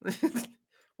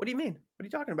 What do you mean? What are you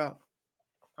talking about?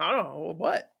 I don't know.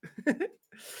 What?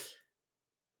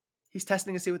 He's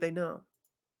testing to see what they know.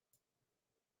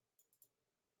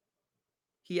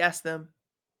 He asked them.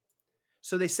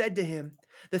 So they said to him,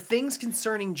 the things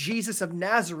concerning Jesus of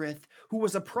Nazareth, who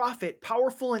was a prophet,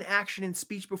 powerful in action and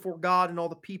speech before God and all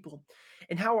the people,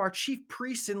 and how our chief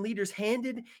priests and leaders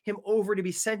handed him over to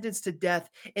be sentenced to death,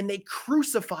 and they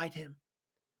crucified him.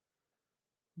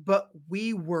 But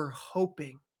we were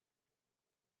hoping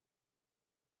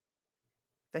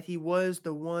that he was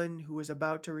the one who was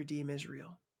about to redeem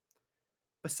Israel.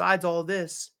 Besides all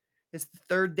this, it's the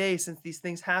third day since these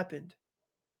things happened.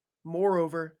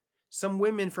 Moreover, some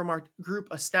women from our group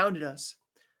astounded us.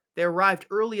 They arrived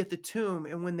early at the tomb,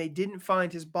 and when they didn't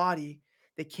find his body,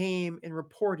 they came and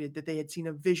reported that they had seen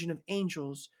a vision of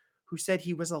angels who said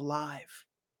he was alive.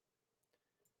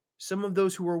 Some of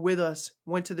those who were with us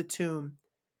went to the tomb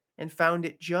and found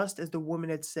it just as the woman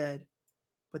had said,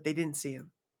 but they didn't see him.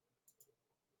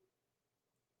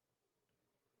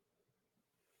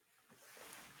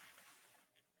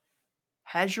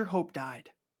 Has your hope died?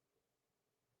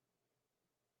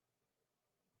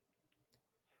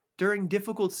 During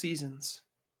difficult seasons,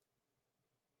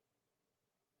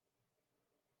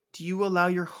 do you allow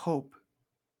your hope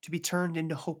to be turned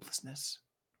into hopelessness?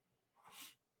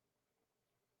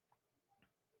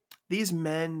 These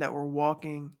men that were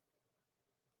walking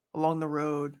along the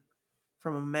road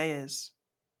from Emmaus,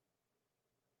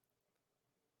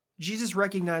 Jesus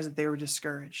recognized that they were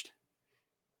discouraged.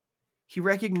 He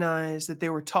recognized that they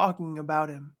were talking about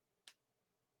him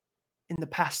in the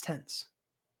past tense.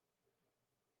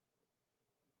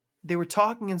 They were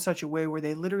talking in such a way where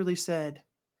they literally said,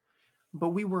 but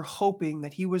we were hoping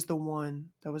that he was the one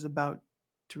that was about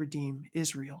to redeem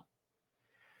Israel.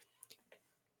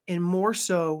 And more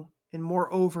so, and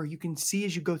moreover, you can see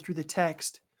as you go through the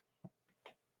text,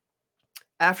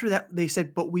 after that, they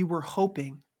said, but we were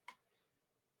hoping.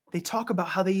 They talk about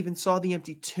how they even saw the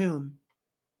empty tomb.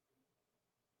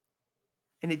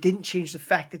 And it didn't change the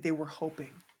fact that they were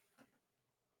hoping,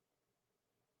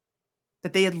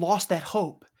 that they had lost that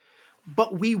hope.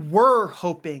 But we were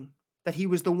hoping that he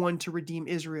was the one to redeem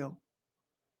Israel.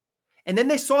 And then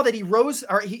they saw that he rose,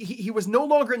 or he was no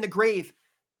longer in the grave,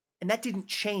 and that didn't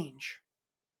change.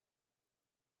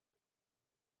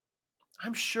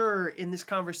 I'm sure in this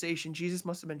conversation, Jesus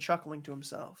must have been chuckling to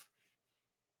himself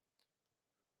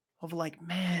of like,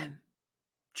 man,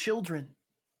 children,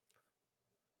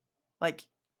 like,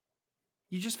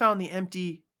 you just found the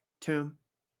empty tomb.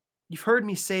 You've heard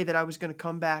me say that I was going to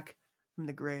come back from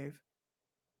the grave,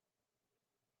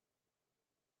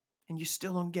 and you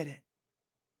still don't get it.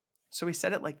 So he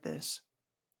said it like this.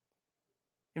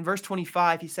 In verse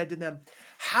 25, he said to them,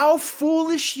 how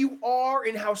foolish you are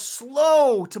and how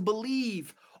slow to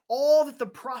believe all that the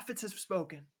prophets have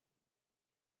spoken.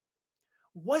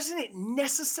 Wasn't it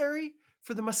necessary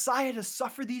for the Messiah to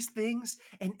suffer these things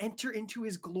and enter into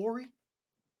his glory?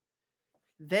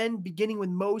 Then, beginning with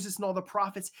Moses and all the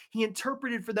prophets, he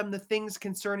interpreted for them the things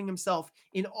concerning himself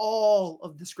in all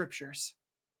of the scriptures.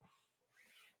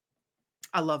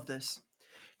 I love this.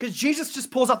 Because Jesus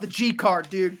just pulls out the G card,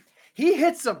 dude. He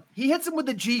hits him. He hits him with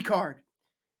the G card.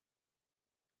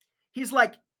 He's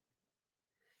like,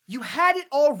 you had it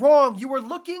all wrong. You were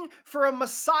looking for a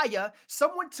Messiah,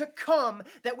 someone to come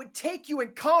that would take you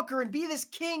and conquer and be this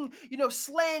king,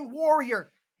 slaying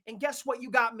warrior. And guess what?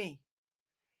 You got me.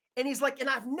 And he's like, and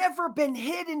I've never been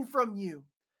hidden from you.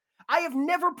 I have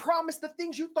never promised the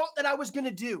things you thought that I was going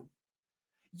to do.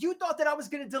 You thought that I was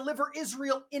going to deliver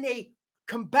Israel in a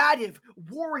combative,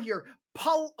 warrior,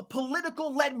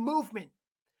 political-led movement.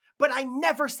 But I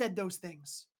never said those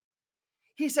things.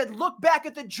 He said, look back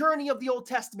at the journey of the Old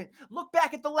Testament. Look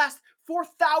back at the last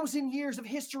 4,000 years of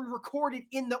history recorded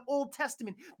in the Old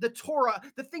Testament, the Torah,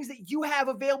 the things that you have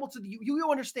available to you. You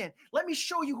understand. Let me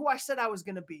show you who I said I was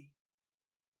going to be.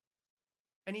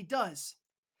 And he does.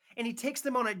 And he takes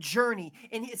them on a journey.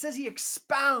 And it says he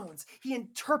expounds, he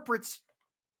interprets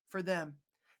for them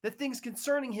the things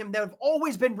concerning him that have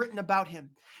always been written about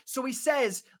him. So he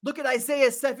says, look at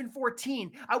Isaiah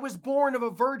 7:14. I was born of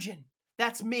a virgin.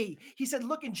 That's me. He said,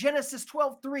 look in Genesis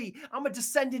 12:3. I'm a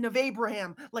descendant of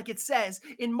Abraham, like it says.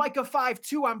 In Micah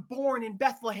 5:2, I'm born in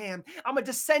Bethlehem. I'm a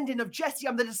descendant of Jesse.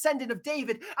 I'm the descendant of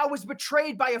David. I was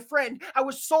betrayed by a friend. I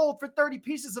was sold for 30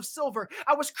 pieces of silver.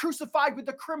 I was crucified with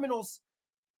the criminals.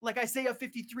 Like Isaiah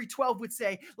 53:12 would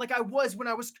say, like I was when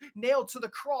I was nailed to the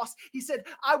cross. He said,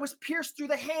 I was pierced through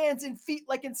the hands and feet,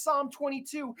 like in Psalm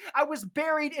 22. I was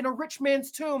buried in a rich man's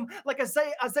tomb, like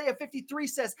Isaiah 53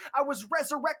 says. I was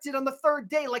resurrected on the third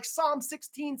day, like Psalm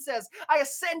 16 says. I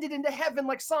ascended into heaven,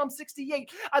 like Psalm 68.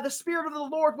 The Spirit of the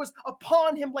Lord was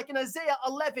upon him, like in Isaiah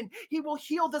 11. He will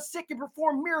heal the sick and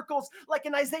perform miracles, like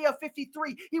in Isaiah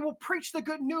 53. He will preach the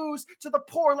good news to the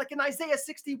poor, like in Isaiah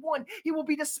 61. He will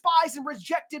be despised and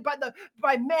rejected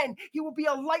by men. He will be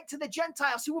a light to the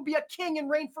Gentiles. He will be a king and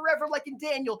reign forever, like in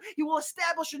Daniel. He will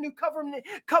establish a new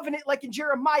covenant like in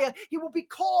Jeremiah. He will be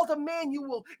called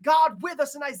Emmanuel, God with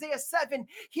us, in Isaiah 7.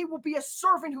 He will be a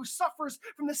servant who suffers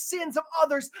from the sins of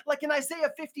others, like in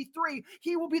Isaiah 53.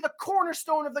 He will be the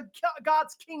cornerstone of the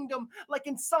God's kingdom, like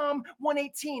in Psalm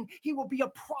 118. He will be a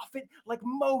prophet like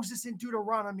Moses in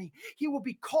Deuteronomy. He will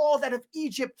be called out of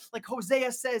Egypt, like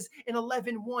Hosea says in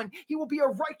 11:1. He will be a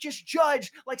righteous judge,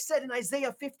 like said in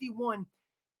Isaiah 51.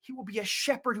 He will be a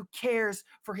shepherd who cares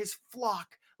for his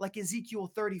flock, like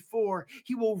Ezekiel 34.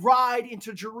 He will ride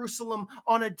into Jerusalem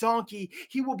on a donkey.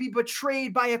 He will be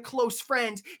betrayed by a close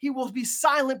friend. He will be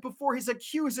silent before his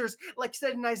accusers, like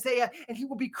said in Isaiah, and he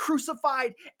will be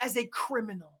crucified as a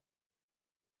criminal.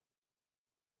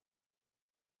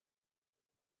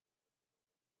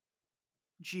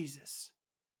 Jesus.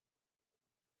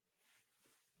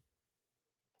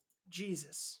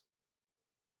 Jesus.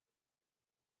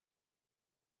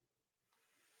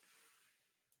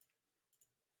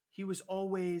 He was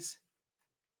always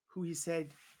who he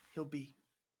said he'll be.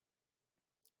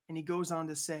 And he goes on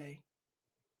to say,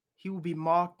 he will be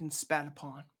mocked and spat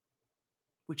upon,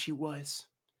 which he was.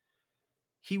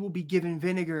 He will be given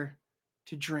vinegar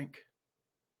to drink.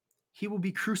 He will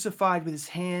be crucified with his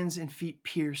hands and feet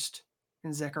pierced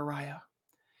in Zechariah.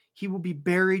 He will be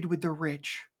buried with the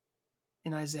rich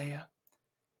in Isaiah.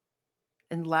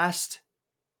 And last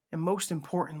and most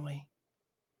importantly,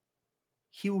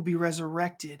 he will be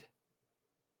resurrected,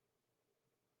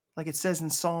 like it says in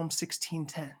Psalm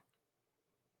 16:10.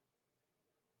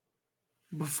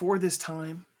 Before this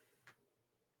time,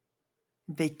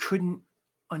 they couldn't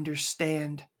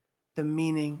understand the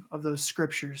meaning of those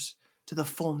scriptures to the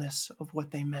fullness of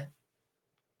what they meant.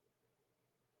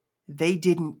 They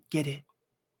didn't get it.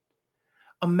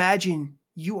 Imagine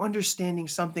you understanding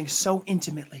something so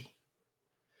intimately.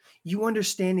 You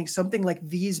understanding something like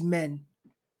these men,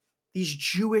 these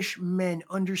Jewish men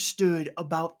understood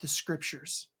about the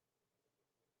scriptures.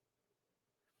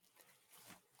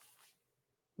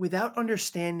 Without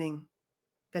understanding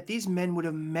that these men would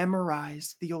have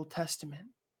memorized the Old Testament,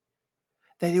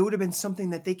 that it would have been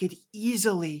something that they could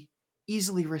easily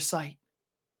recite.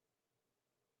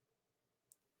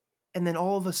 And then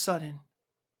all of a sudden,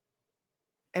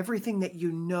 everything that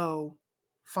you know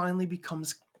finally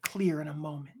becomes clear in a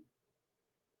moment.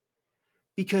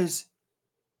 Because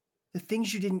the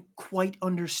things you didn't quite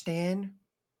understand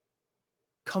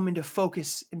come into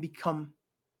focus and become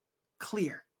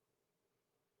clear.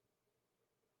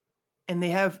 And they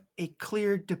have a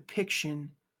clear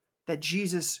depiction that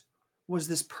Jesus was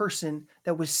this person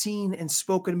that was seen and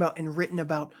spoken about and written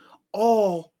about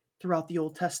all throughout the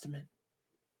Old Testament.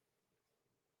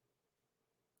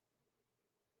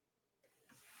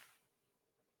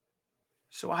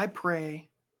 So I pray,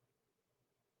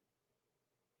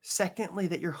 secondly,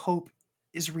 that your hope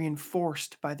is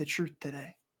reinforced by the truth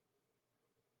today.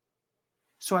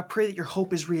 So I pray that your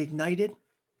hope is reignited.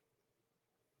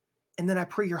 And then I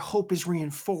pray your hope is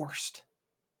reinforced.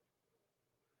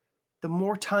 The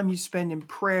more time you spend in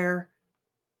prayer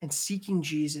and seeking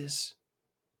Jesus,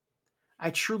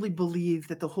 I truly believe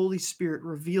that the Holy Spirit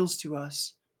reveals to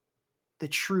us the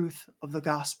truth of the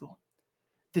gospel,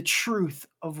 the truth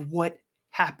of what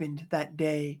happened that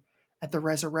day at the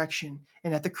resurrection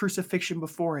and at the crucifixion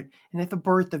before it and at the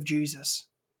birth of Jesus.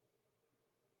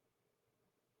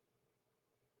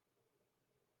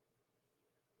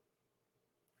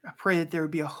 I pray that there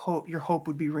would be a hope, your hope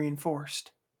would be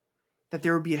reinforced, that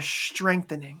there would be a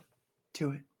strengthening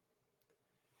to it.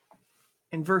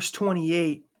 In verse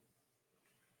 28,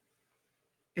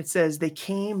 it says, they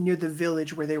came near the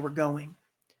village where they were going,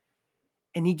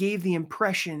 and he gave the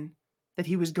impression that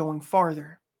he was going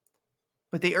farther.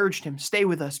 But they urged him, stay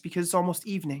with us because it's almost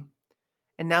evening,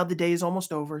 and now the day is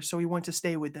almost over, so he went to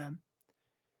stay with them.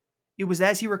 It was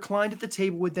as he reclined at the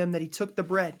table with them that he took the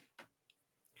bread,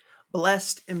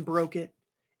 blessed and broke it,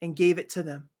 and gave it to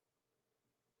them.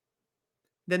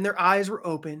 Then their eyes were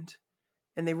opened,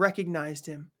 and they recognized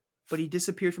him, but he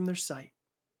disappeared from their sight.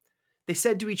 They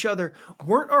said to each other,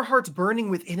 weren't our hearts burning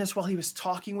within us while he was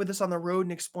talking with us on the road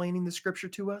and explaining the scripture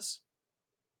to us?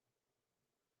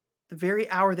 The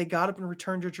very hour they got up and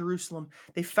returned to Jerusalem,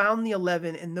 they found the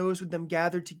 11 and those with them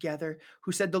gathered together,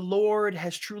 who said, the Lord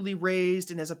has truly raised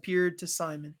and has appeared to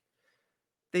Simon.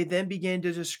 They then began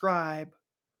to describe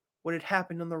what had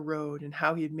happened on the road and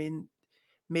how he had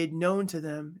made known to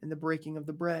them in the breaking of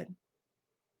the bread.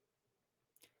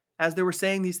 As they were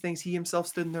saying these things, he himself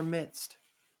stood in their midst.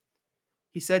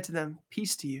 He said to them,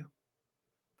 peace to you.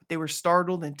 But they were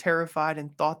startled and terrified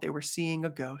and thought they were seeing a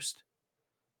ghost.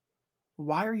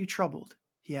 Why are you troubled?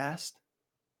 He asked.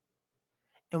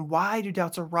 And why do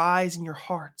doubts arise in your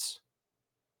hearts?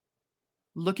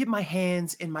 Look at my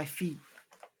hands and my feet,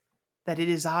 that it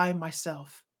is I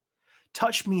myself.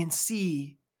 Touch me and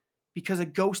see, because a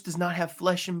ghost does not have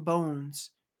flesh and bones,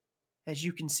 as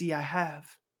you can see I have.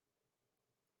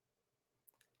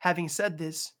 Having said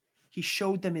this, he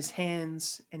showed them his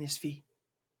hands and his feet.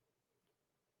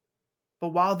 But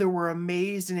while they were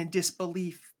amazed and in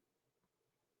disbelief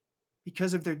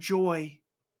because of their joy,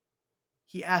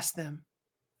 he asked them,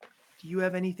 do you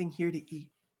have anything here to eat?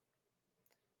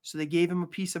 So they gave him a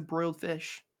piece of broiled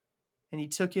fish, and he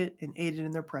took it and ate it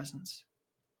in their presence.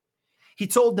 He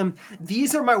told them,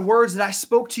 these are my words that I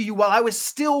spoke to you while I was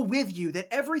still with you,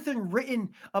 that everything written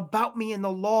about me in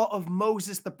the law of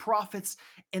Moses, the prophets,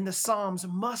 and the Psalms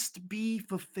must be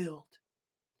fulfilled.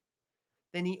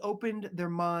 Then he opened their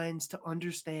minds to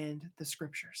understand the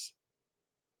scriptures.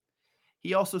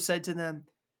 He also said to them,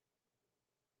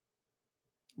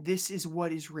 this is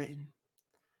what is written.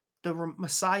 The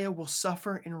Messiah will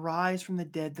suffer and rise from the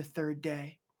dead the third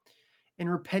day, and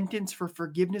repentance for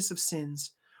forgiveness of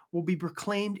sins will be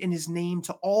proclaimed in his name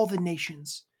to all the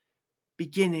nations,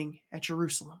 beginning at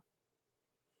Jerusalem.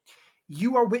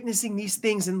 You are witnessing these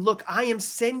things, and look, I am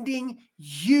sending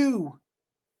you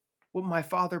what my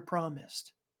Father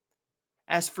promised.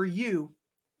 As for you,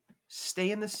 stay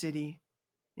in the city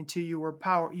until you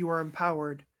are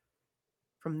empowered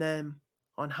from them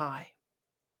on high.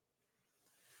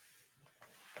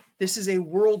 This is a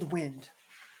whirlwind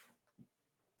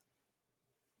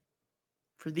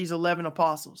for these 11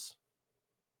 apostles.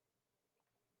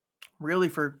 Really,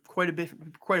 for quite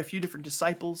a few different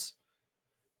disciples,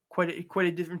 quite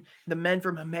a different, the men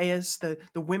from Emmaus, the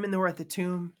women that were at the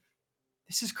tomb.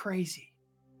 This is crazy.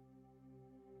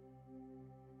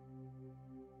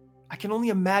 I can only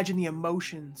imagine the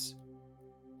emotions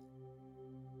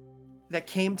that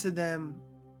came to them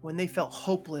when they felt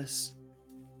hopeless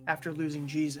after losing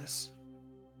Jesus.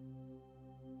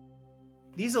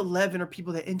 These 11 are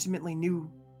people that intimately knew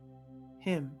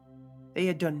him. They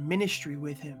had done ministry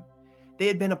with him. They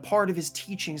had been a part of his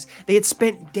teachings. They had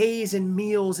spent days and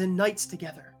meals and nights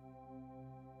together.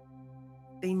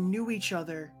 They knew each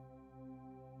other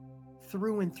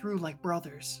through and through like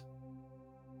brothers.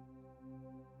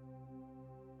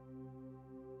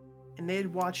 And they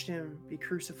had watched him be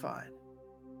crucified.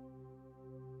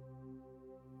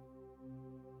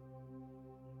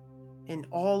 And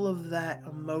all of that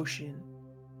emotion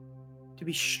to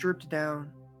be stripped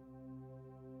down,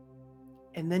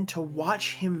 and then to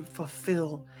watch him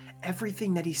fulfill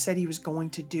everything that he said he was going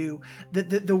to do.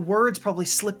 The words probably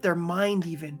slipped their mind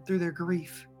even through their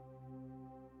grief.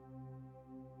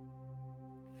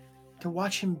 To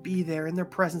watch him be there in their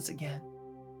presence again,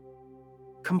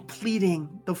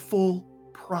 completing the full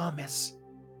promise.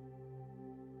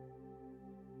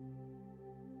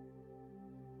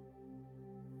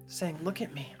 saying, look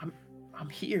at me. I'm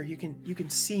here. You can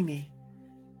see me.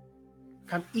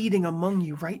 I'm eating among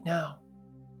you right now.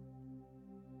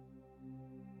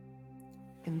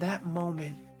 In that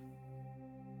moment,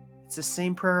 it's the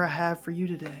same prayer I have for you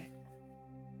today.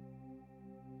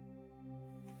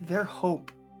 Their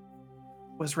hope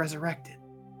was resurrected.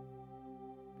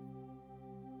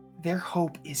 Their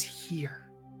hope is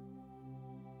here.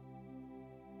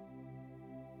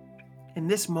 In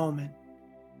this moment,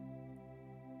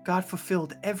 God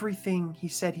fulfilled everything he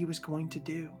said he was going to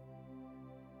do.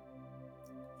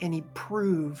 And he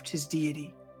proved his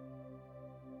deity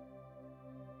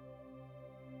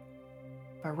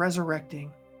by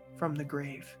resurrecting from the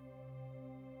grave.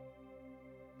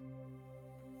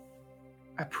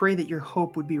 I pray that your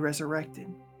hope would be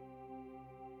resurrected,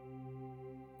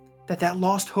 that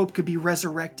lost hope could be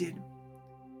resurrected,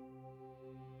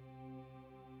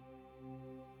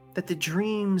 that the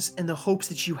dreams and the hopes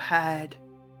that you had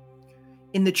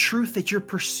in the truth that you're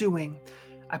pursuing,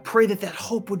 I pray that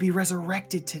hope would be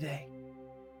resurrected today,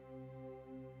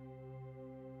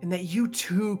 and that you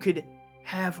too could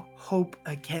have hope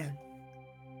again.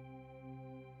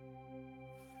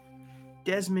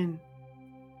 Desmond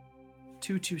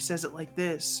Tutu says it like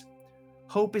this: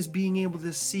 hope is being able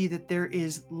to see that there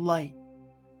is light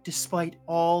despite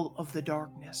all of the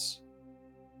darkness.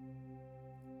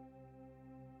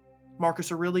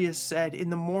 Marcus Aurelius said, in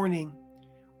the morning,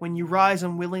 when you rise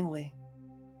unwillingly,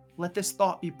 let this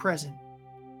thought be present: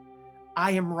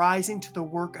 I am rising to the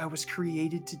work I was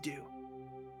created to do.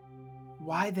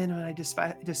 Why then am I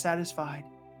dissatisfied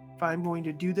if I'm going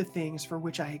to do the things for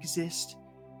which I exist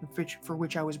and for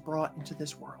which I was brought into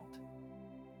this world?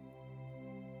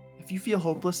 If you feel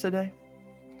hopeless today,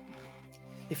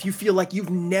 if you feel like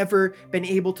you've never been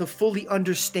able to fully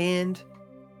understand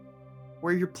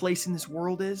where your place in this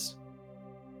world is,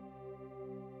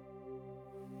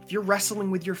 if you're wrestling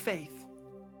with your faith,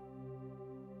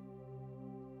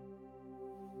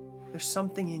 there's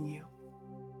something in you,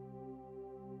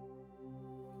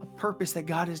 a purpose that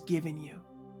God has given you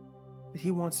that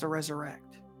he wants to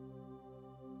resurrect.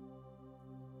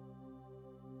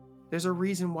 There's a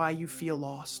reason why you feel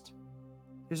lost.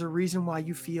 There's a reason why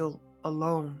you feel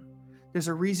alone. There's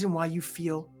a reason why you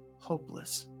feel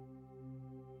hopeless.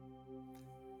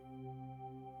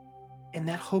 And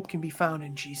that hope can be found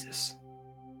in Jesus.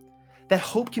 That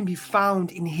hope can be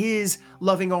found in his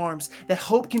loving arms. That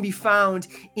hope can be found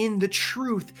in the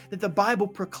truth that the Bible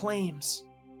proclaims.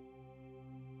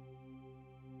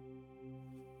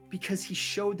 Because he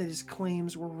showed that his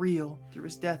claims were real through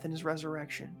his death and his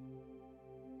resurrection.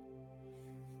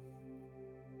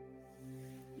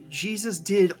 Jesus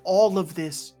did all of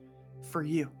this for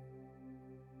you,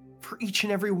 for each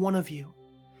and every one of you.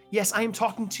 Yes, I am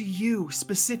talking to you,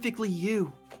 specifically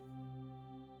you.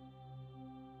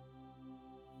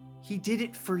 He did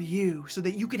it for you so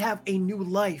that you could have a new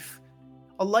life,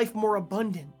 a life more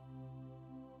abundant.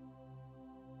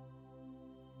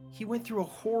 He went through a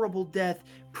horrible death,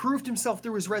 proved himself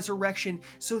through his resurrection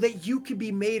so that you could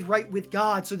be made right with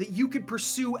God, so that you could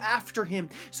pursue after him,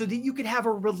 so that you could have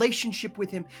a relationship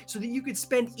with him, so that you could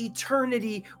spend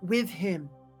eternity with him.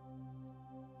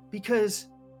 Because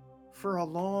for a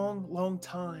long, long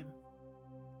time,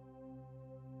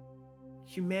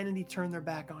 humanity turned their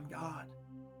back on God.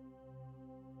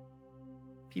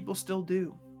 People still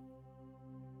do.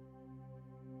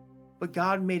 But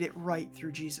God made it right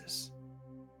through Jesus.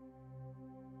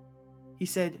 He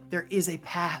said, there is a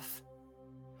path.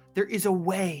 There is a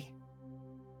way.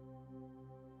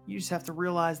 You just have to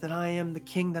realize that I am the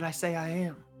king that I say I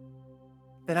am.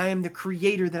 That I am the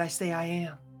creator that I say I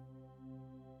am.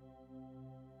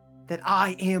 That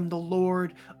I am the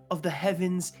Lord of the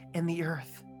heavens and the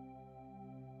earth.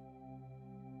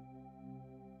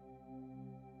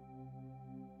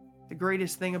 The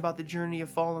greatest thing about the journey of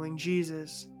following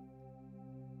Jesus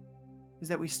is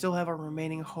that we still have a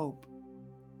remaining hope.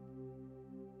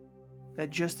 That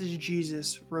just as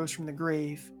Jesus rose from the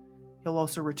grave, he'll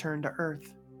also return to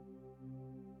earth.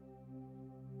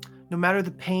 No matter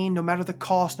the pain, no matter the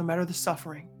cost, no matter the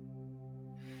suffering,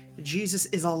 Jesus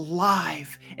is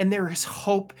alive, and there is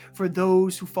hope for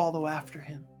those who follow after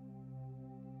him.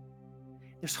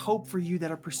 There's hope for you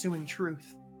that are pursuing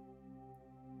truth.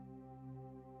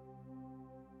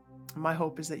 My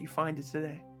hope is that you find it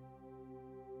today.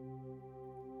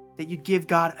 That you'd give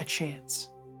God a chance.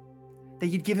 That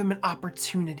you'd give him an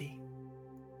opportunity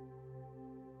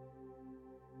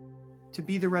to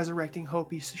be the resurrecting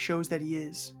hope he shows that he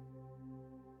is.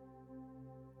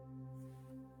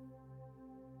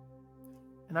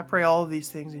 And I pray all of these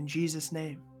things in Jesus'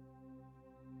 name.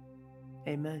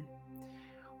 Amen.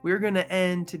 we're going to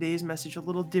end today's message a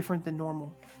little different than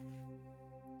normal.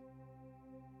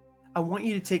 I want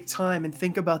you to take time and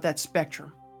think about that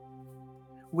spectrum.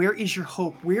 Where is your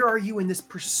hope? Where are you in this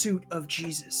pursuit of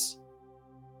Jesus?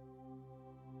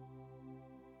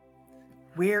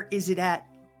 Where is it at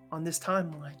on this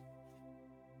timeline?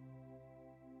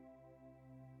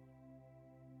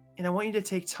 And I want you to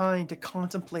take time to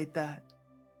contemplate that.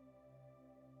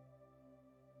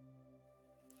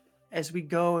 As we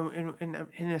go,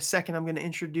 in a second, I'm going to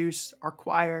introduce our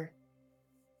choir.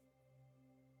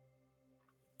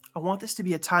 I want this to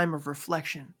be a time of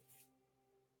reflection,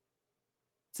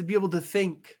 to be able to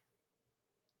think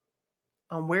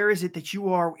on where is it that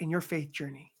you are in your faith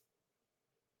journey.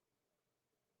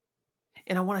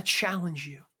 And I want to challenge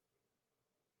you.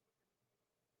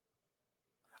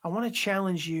 I want to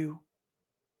challenge you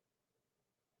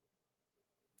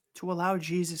to allow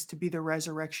Jesus to be the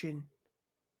resurrection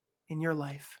in your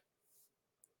life.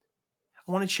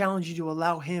 I want to challenge you to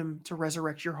allow him to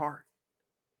resurrect your heart,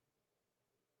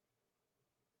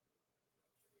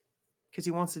 because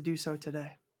he wants to do so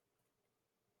today.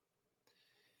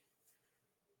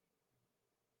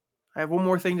 I have one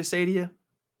more thing to say to you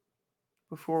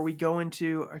before we go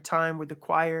into our time with the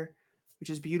choir, which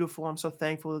is beautiful. I'm so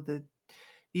thankful that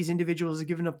these individuals have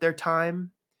given up their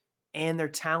time and their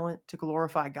talent to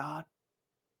glorify God.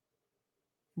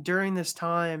 During this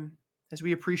time, as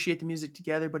we appreciate the music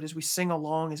together, but as we sing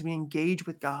along, as we engage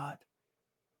with God,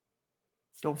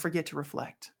 don't forget to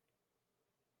reflect.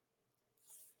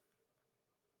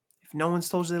 If no one's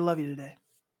told you they love you today,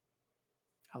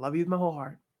 I love you with my whole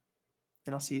heart,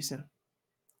 and I'll see you soon.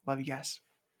 Love you guys.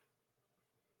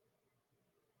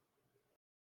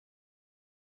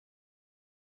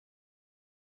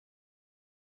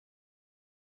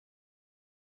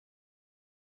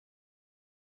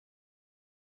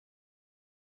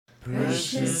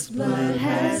 Precious blood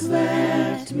has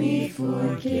left me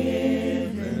forgiven,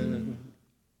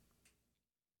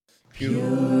 pure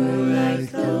like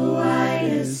the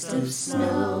whitest of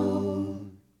snow,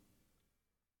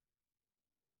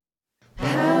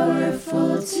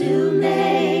 powerful to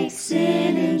make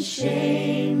sin and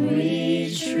shame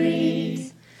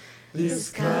retreat.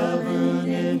 This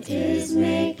covenant is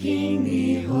making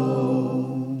me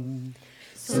whole,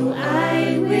 so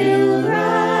I will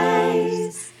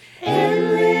rise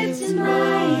and lift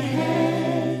my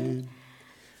head,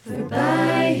 for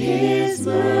by his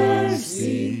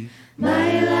mercy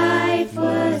my life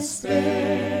was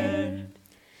spared.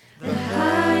 The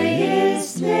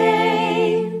highest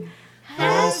name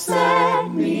has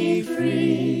set me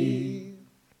free.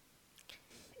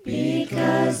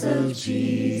 Because of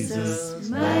Jesus,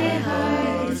 my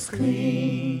heart is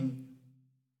clean.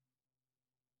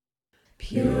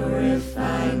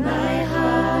 Purify my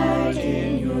heart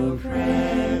in your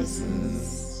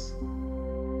presence.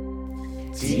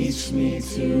 Teach me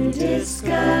to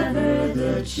discover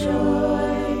the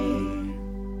joy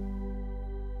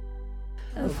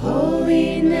of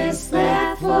holiness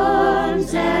that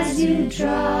forms as you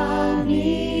draw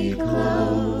me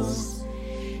close.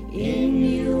 In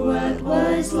you what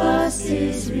was lost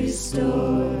is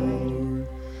restored.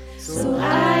 So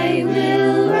I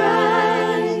will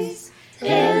rise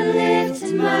and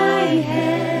lift my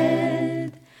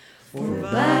head, for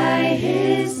by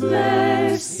his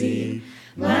mercy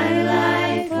my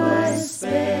life was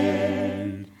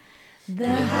spared.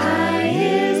 The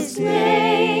highest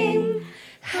name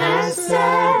has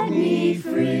set me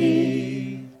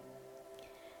free.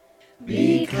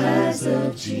 Because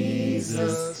of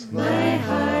Jesus, my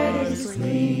heart is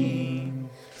clean.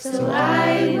 So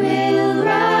I will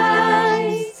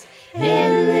rise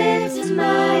and lift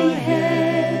my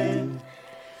head,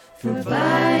 for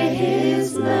by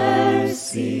his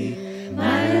mercy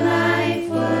my life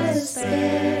was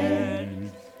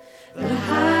spared. The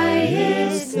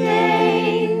highest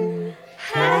name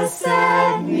has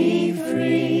set me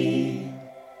free.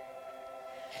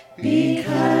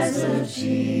 Because of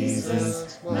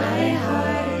Jesus, my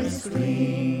heart is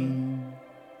clean.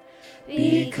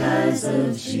 Because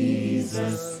of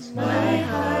Jesus, my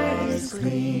heart is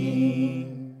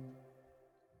clean.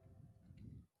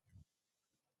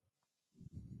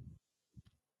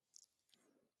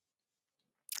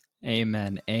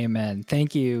 Amen. Amen.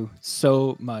 Thank you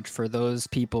so much for those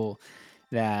people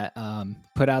that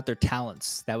put out their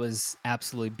talents. That was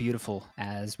absolutely beautiful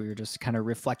as we were just kind of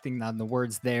reflecting on the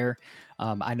words there.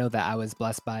 I know that I was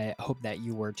blessed by it. I hope that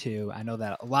you were too. I know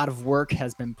that a lot of work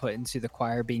has been put into the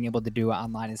choir. Being able to do it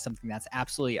online is something that's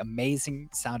absolutely amazing,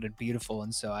 sounded beautiful.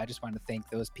 And so I just want to thank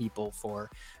those people for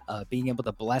being able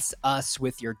to bless us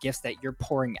with your gifts that you're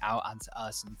pouring out onto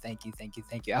us. And thank you, thank you,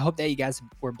 thank you. I hope that you guys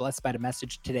were blessed by the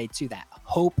message today too, that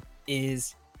hope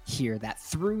is here, that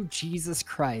through Jesus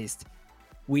Christ,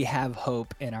 we have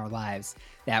hope in our lives,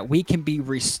 that we can be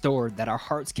restored, that our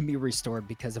hearts can be restored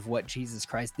because of what Jesus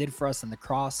Christ did for us on the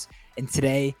cross. And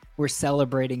today we're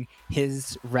celebrating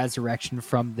his resurrection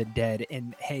from the dead.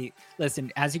 And hey,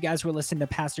 listen, as you guys were listening to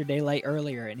Pastor Daylight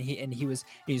earlier, and he was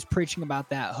preaching about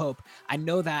that hope. I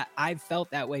know that I've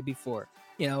felt that way before.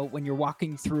 You know, when you're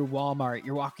walking through Walmart,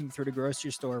 you're walking through the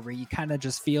grocery store where you kind of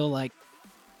just feel like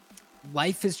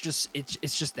life is just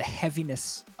it's just the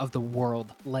heaviness of the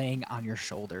world laying on your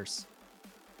shoulders.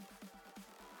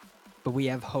 But we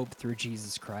have hope through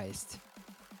Jesus Christ.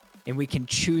 And we can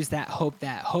choose that hope.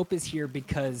 That hope is here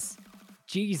because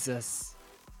Jesus,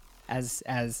 as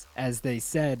they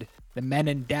said, the men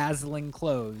in dazzling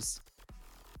clothes,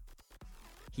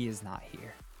 he is not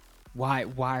here. Why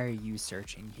are you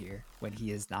searching here when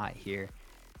he is not here?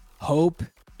 Hope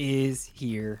is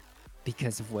here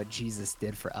because of what Jesus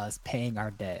did for us, paying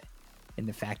our debt and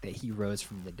the fact that he rose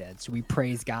from the dead. So we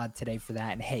praise God today for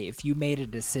that. And hey, if you made a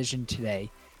decision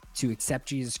today to accept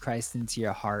Jesus Christ into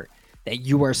your heart, that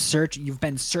you've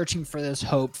been searching for this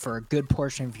hope for a good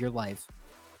portion of your life,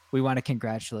 we want to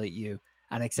congratulate you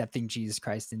on accepting Jesus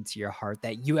Christ into your heart,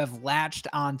 that you have latched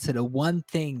on to the one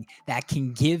thing that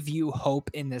can give you hope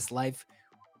in this life.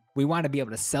 We want to be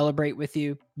able to celebrate with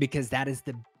you because that is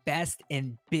the best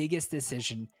and biggest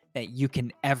decision that you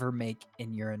can ever make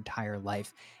in your entire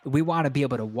life. We want to be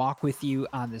able to walk with you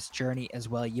on this journey as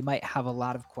well. You might have a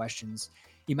lot of questions.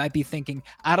 You might be thinking,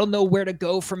 I don't know where to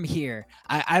go from here.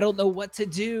 I don't know what to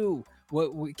do.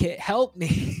 What can help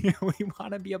me? We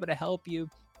want to be able to help you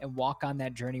and walk on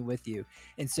that journey with you.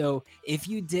 And so if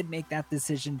you did make that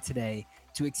decision today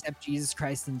to accept Jesus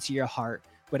Christ into your heart,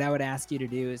 what I would ask you to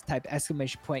do is type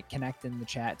 !connect in the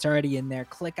chat. It's already in there.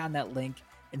 Click on that link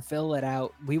and fill it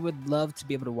out. We would love to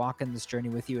be able to walk on this journey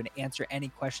with you and answer any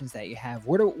questions that you have.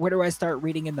 Where do I start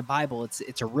reading in the Bible?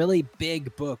 It's a really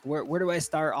big book. Where do I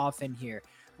start off in here?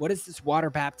 What is this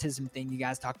water baptism thing you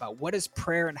guys talk about? What is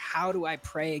prayer and how do I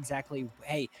pray exactly?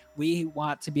 Hey, we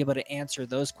want to be able to answer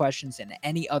those questions and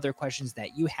any other questions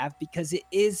that you have because it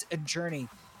is a journey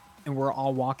and we're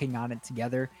all walking on it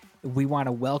together. We want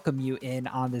to welcome you in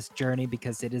on this journey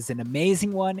because it is an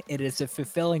amazing one. It is a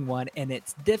fulfilling one and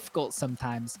it's difficult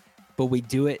sometimes, but we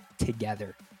do it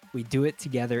together. We do it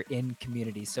together in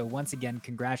community. So once again,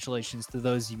 congratulations to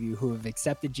those of you who have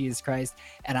accepted Jesus Christ.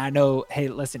 And I know, hey,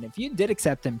 listen, if you did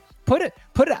accept him, put an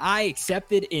I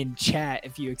accepted in chat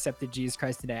if you accepted Jesus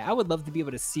Christ today. I would love to be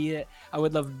able to see it. I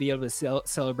would love to be able to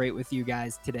celebrate with you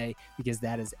guys today because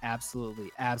that is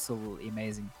absolutely, absolutely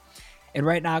amazing. And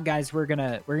right now, guys, we're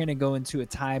gonna go into a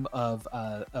time of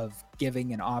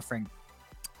giving and offering.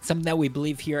 Something that we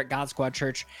believe here at God Squad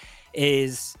Church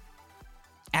is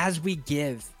as we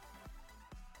give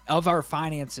of our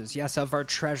finances, yes, of our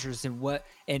treasures and what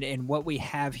we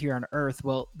have here on earth.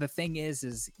 Well, the thing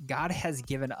is God has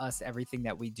given us everything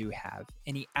that we do have,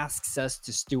 and he asks us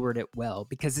to steward it well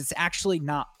because it's actually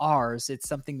not ours. It's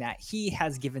something that he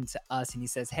has given to us, and he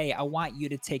says, hey, I want you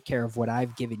to take care of what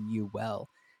I've given you well.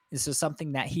 And so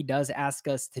something that he does ask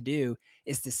us to do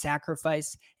is to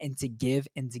sacrifice and to give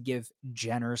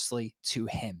generously to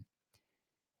him.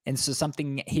 And so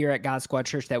something here at God Squad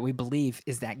Church that we believe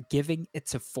is that giving,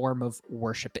 it's a form of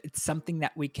worship. It's something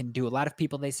that we can do. A lot of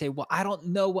people, they say, well, I don't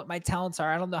know what my talents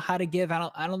are. I don't know how to give. I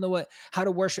don't know how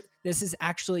to worship. This is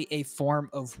actually a form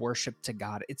of worship to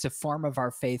God. It's a form of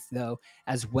our faith though,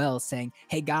 as well, saying,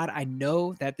 hey, God, I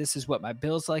know that this is what my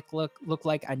bills look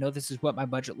like. I know this is what my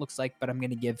budget looks like, but I'm going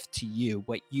to give to you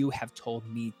what you have told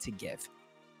me to give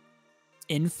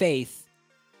in faith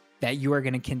that you are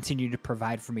going to continue to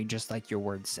provide for me just like your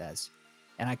word says.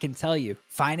 And I can tell you,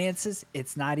 finances,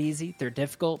 it's not easy. They're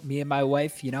difficult. Me and my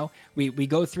wife, we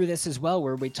go through this as well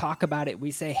where we talk about it. We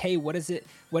say, hey, what is it,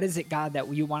 God,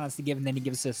 that you want us to give? And then he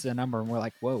gives us a number and we're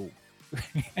like, whoa.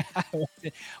 I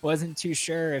wasn't too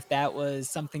sure if that was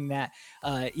something that,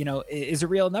 is a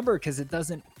real number because it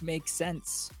doesn't make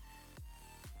sense.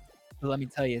 But let me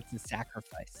tell you, it's a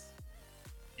sacrifice.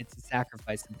 It's a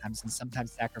sacrifice sometimes, and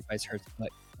sometimes sacrifice hurts, but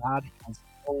God has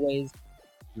always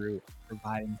through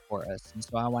providing for us. And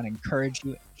so I want to encourage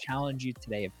you and challenge you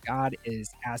today. If God is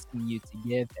asking you to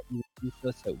give, that you would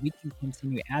do so we can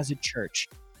continue as a church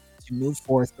can move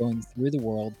forth going through the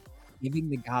world, giving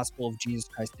the gospel of Jesus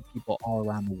Christ to people all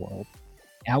around the world.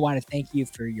 And I want to thank you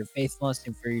for your faithfulness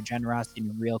and for your generosity.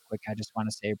 And real quick, I just want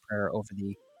to say a prayer over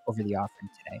the offering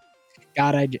today.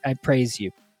 God, I praise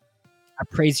you. I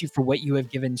praise you for what you have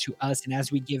given to us. And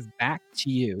as we give back to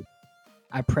you,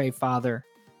 I pray, Father,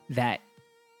 that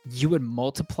you would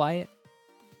multiply it,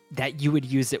 that you would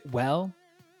use it well,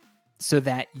 so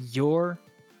that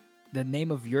the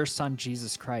name of your Son,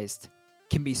 Jesus Christ,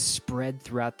 can be spread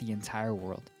throughout the entire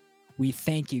world. We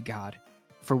thank you, God,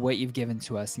 for what you've given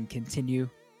to us, and continue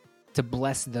to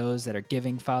bless those that are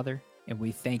giving, Father. And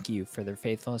we thank you for their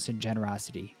faithfulness and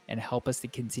generosity, and help us to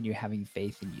continue having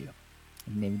faith in you.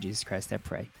 In the name of Jesus Christ, I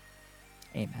pray.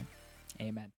 Amen. Amen.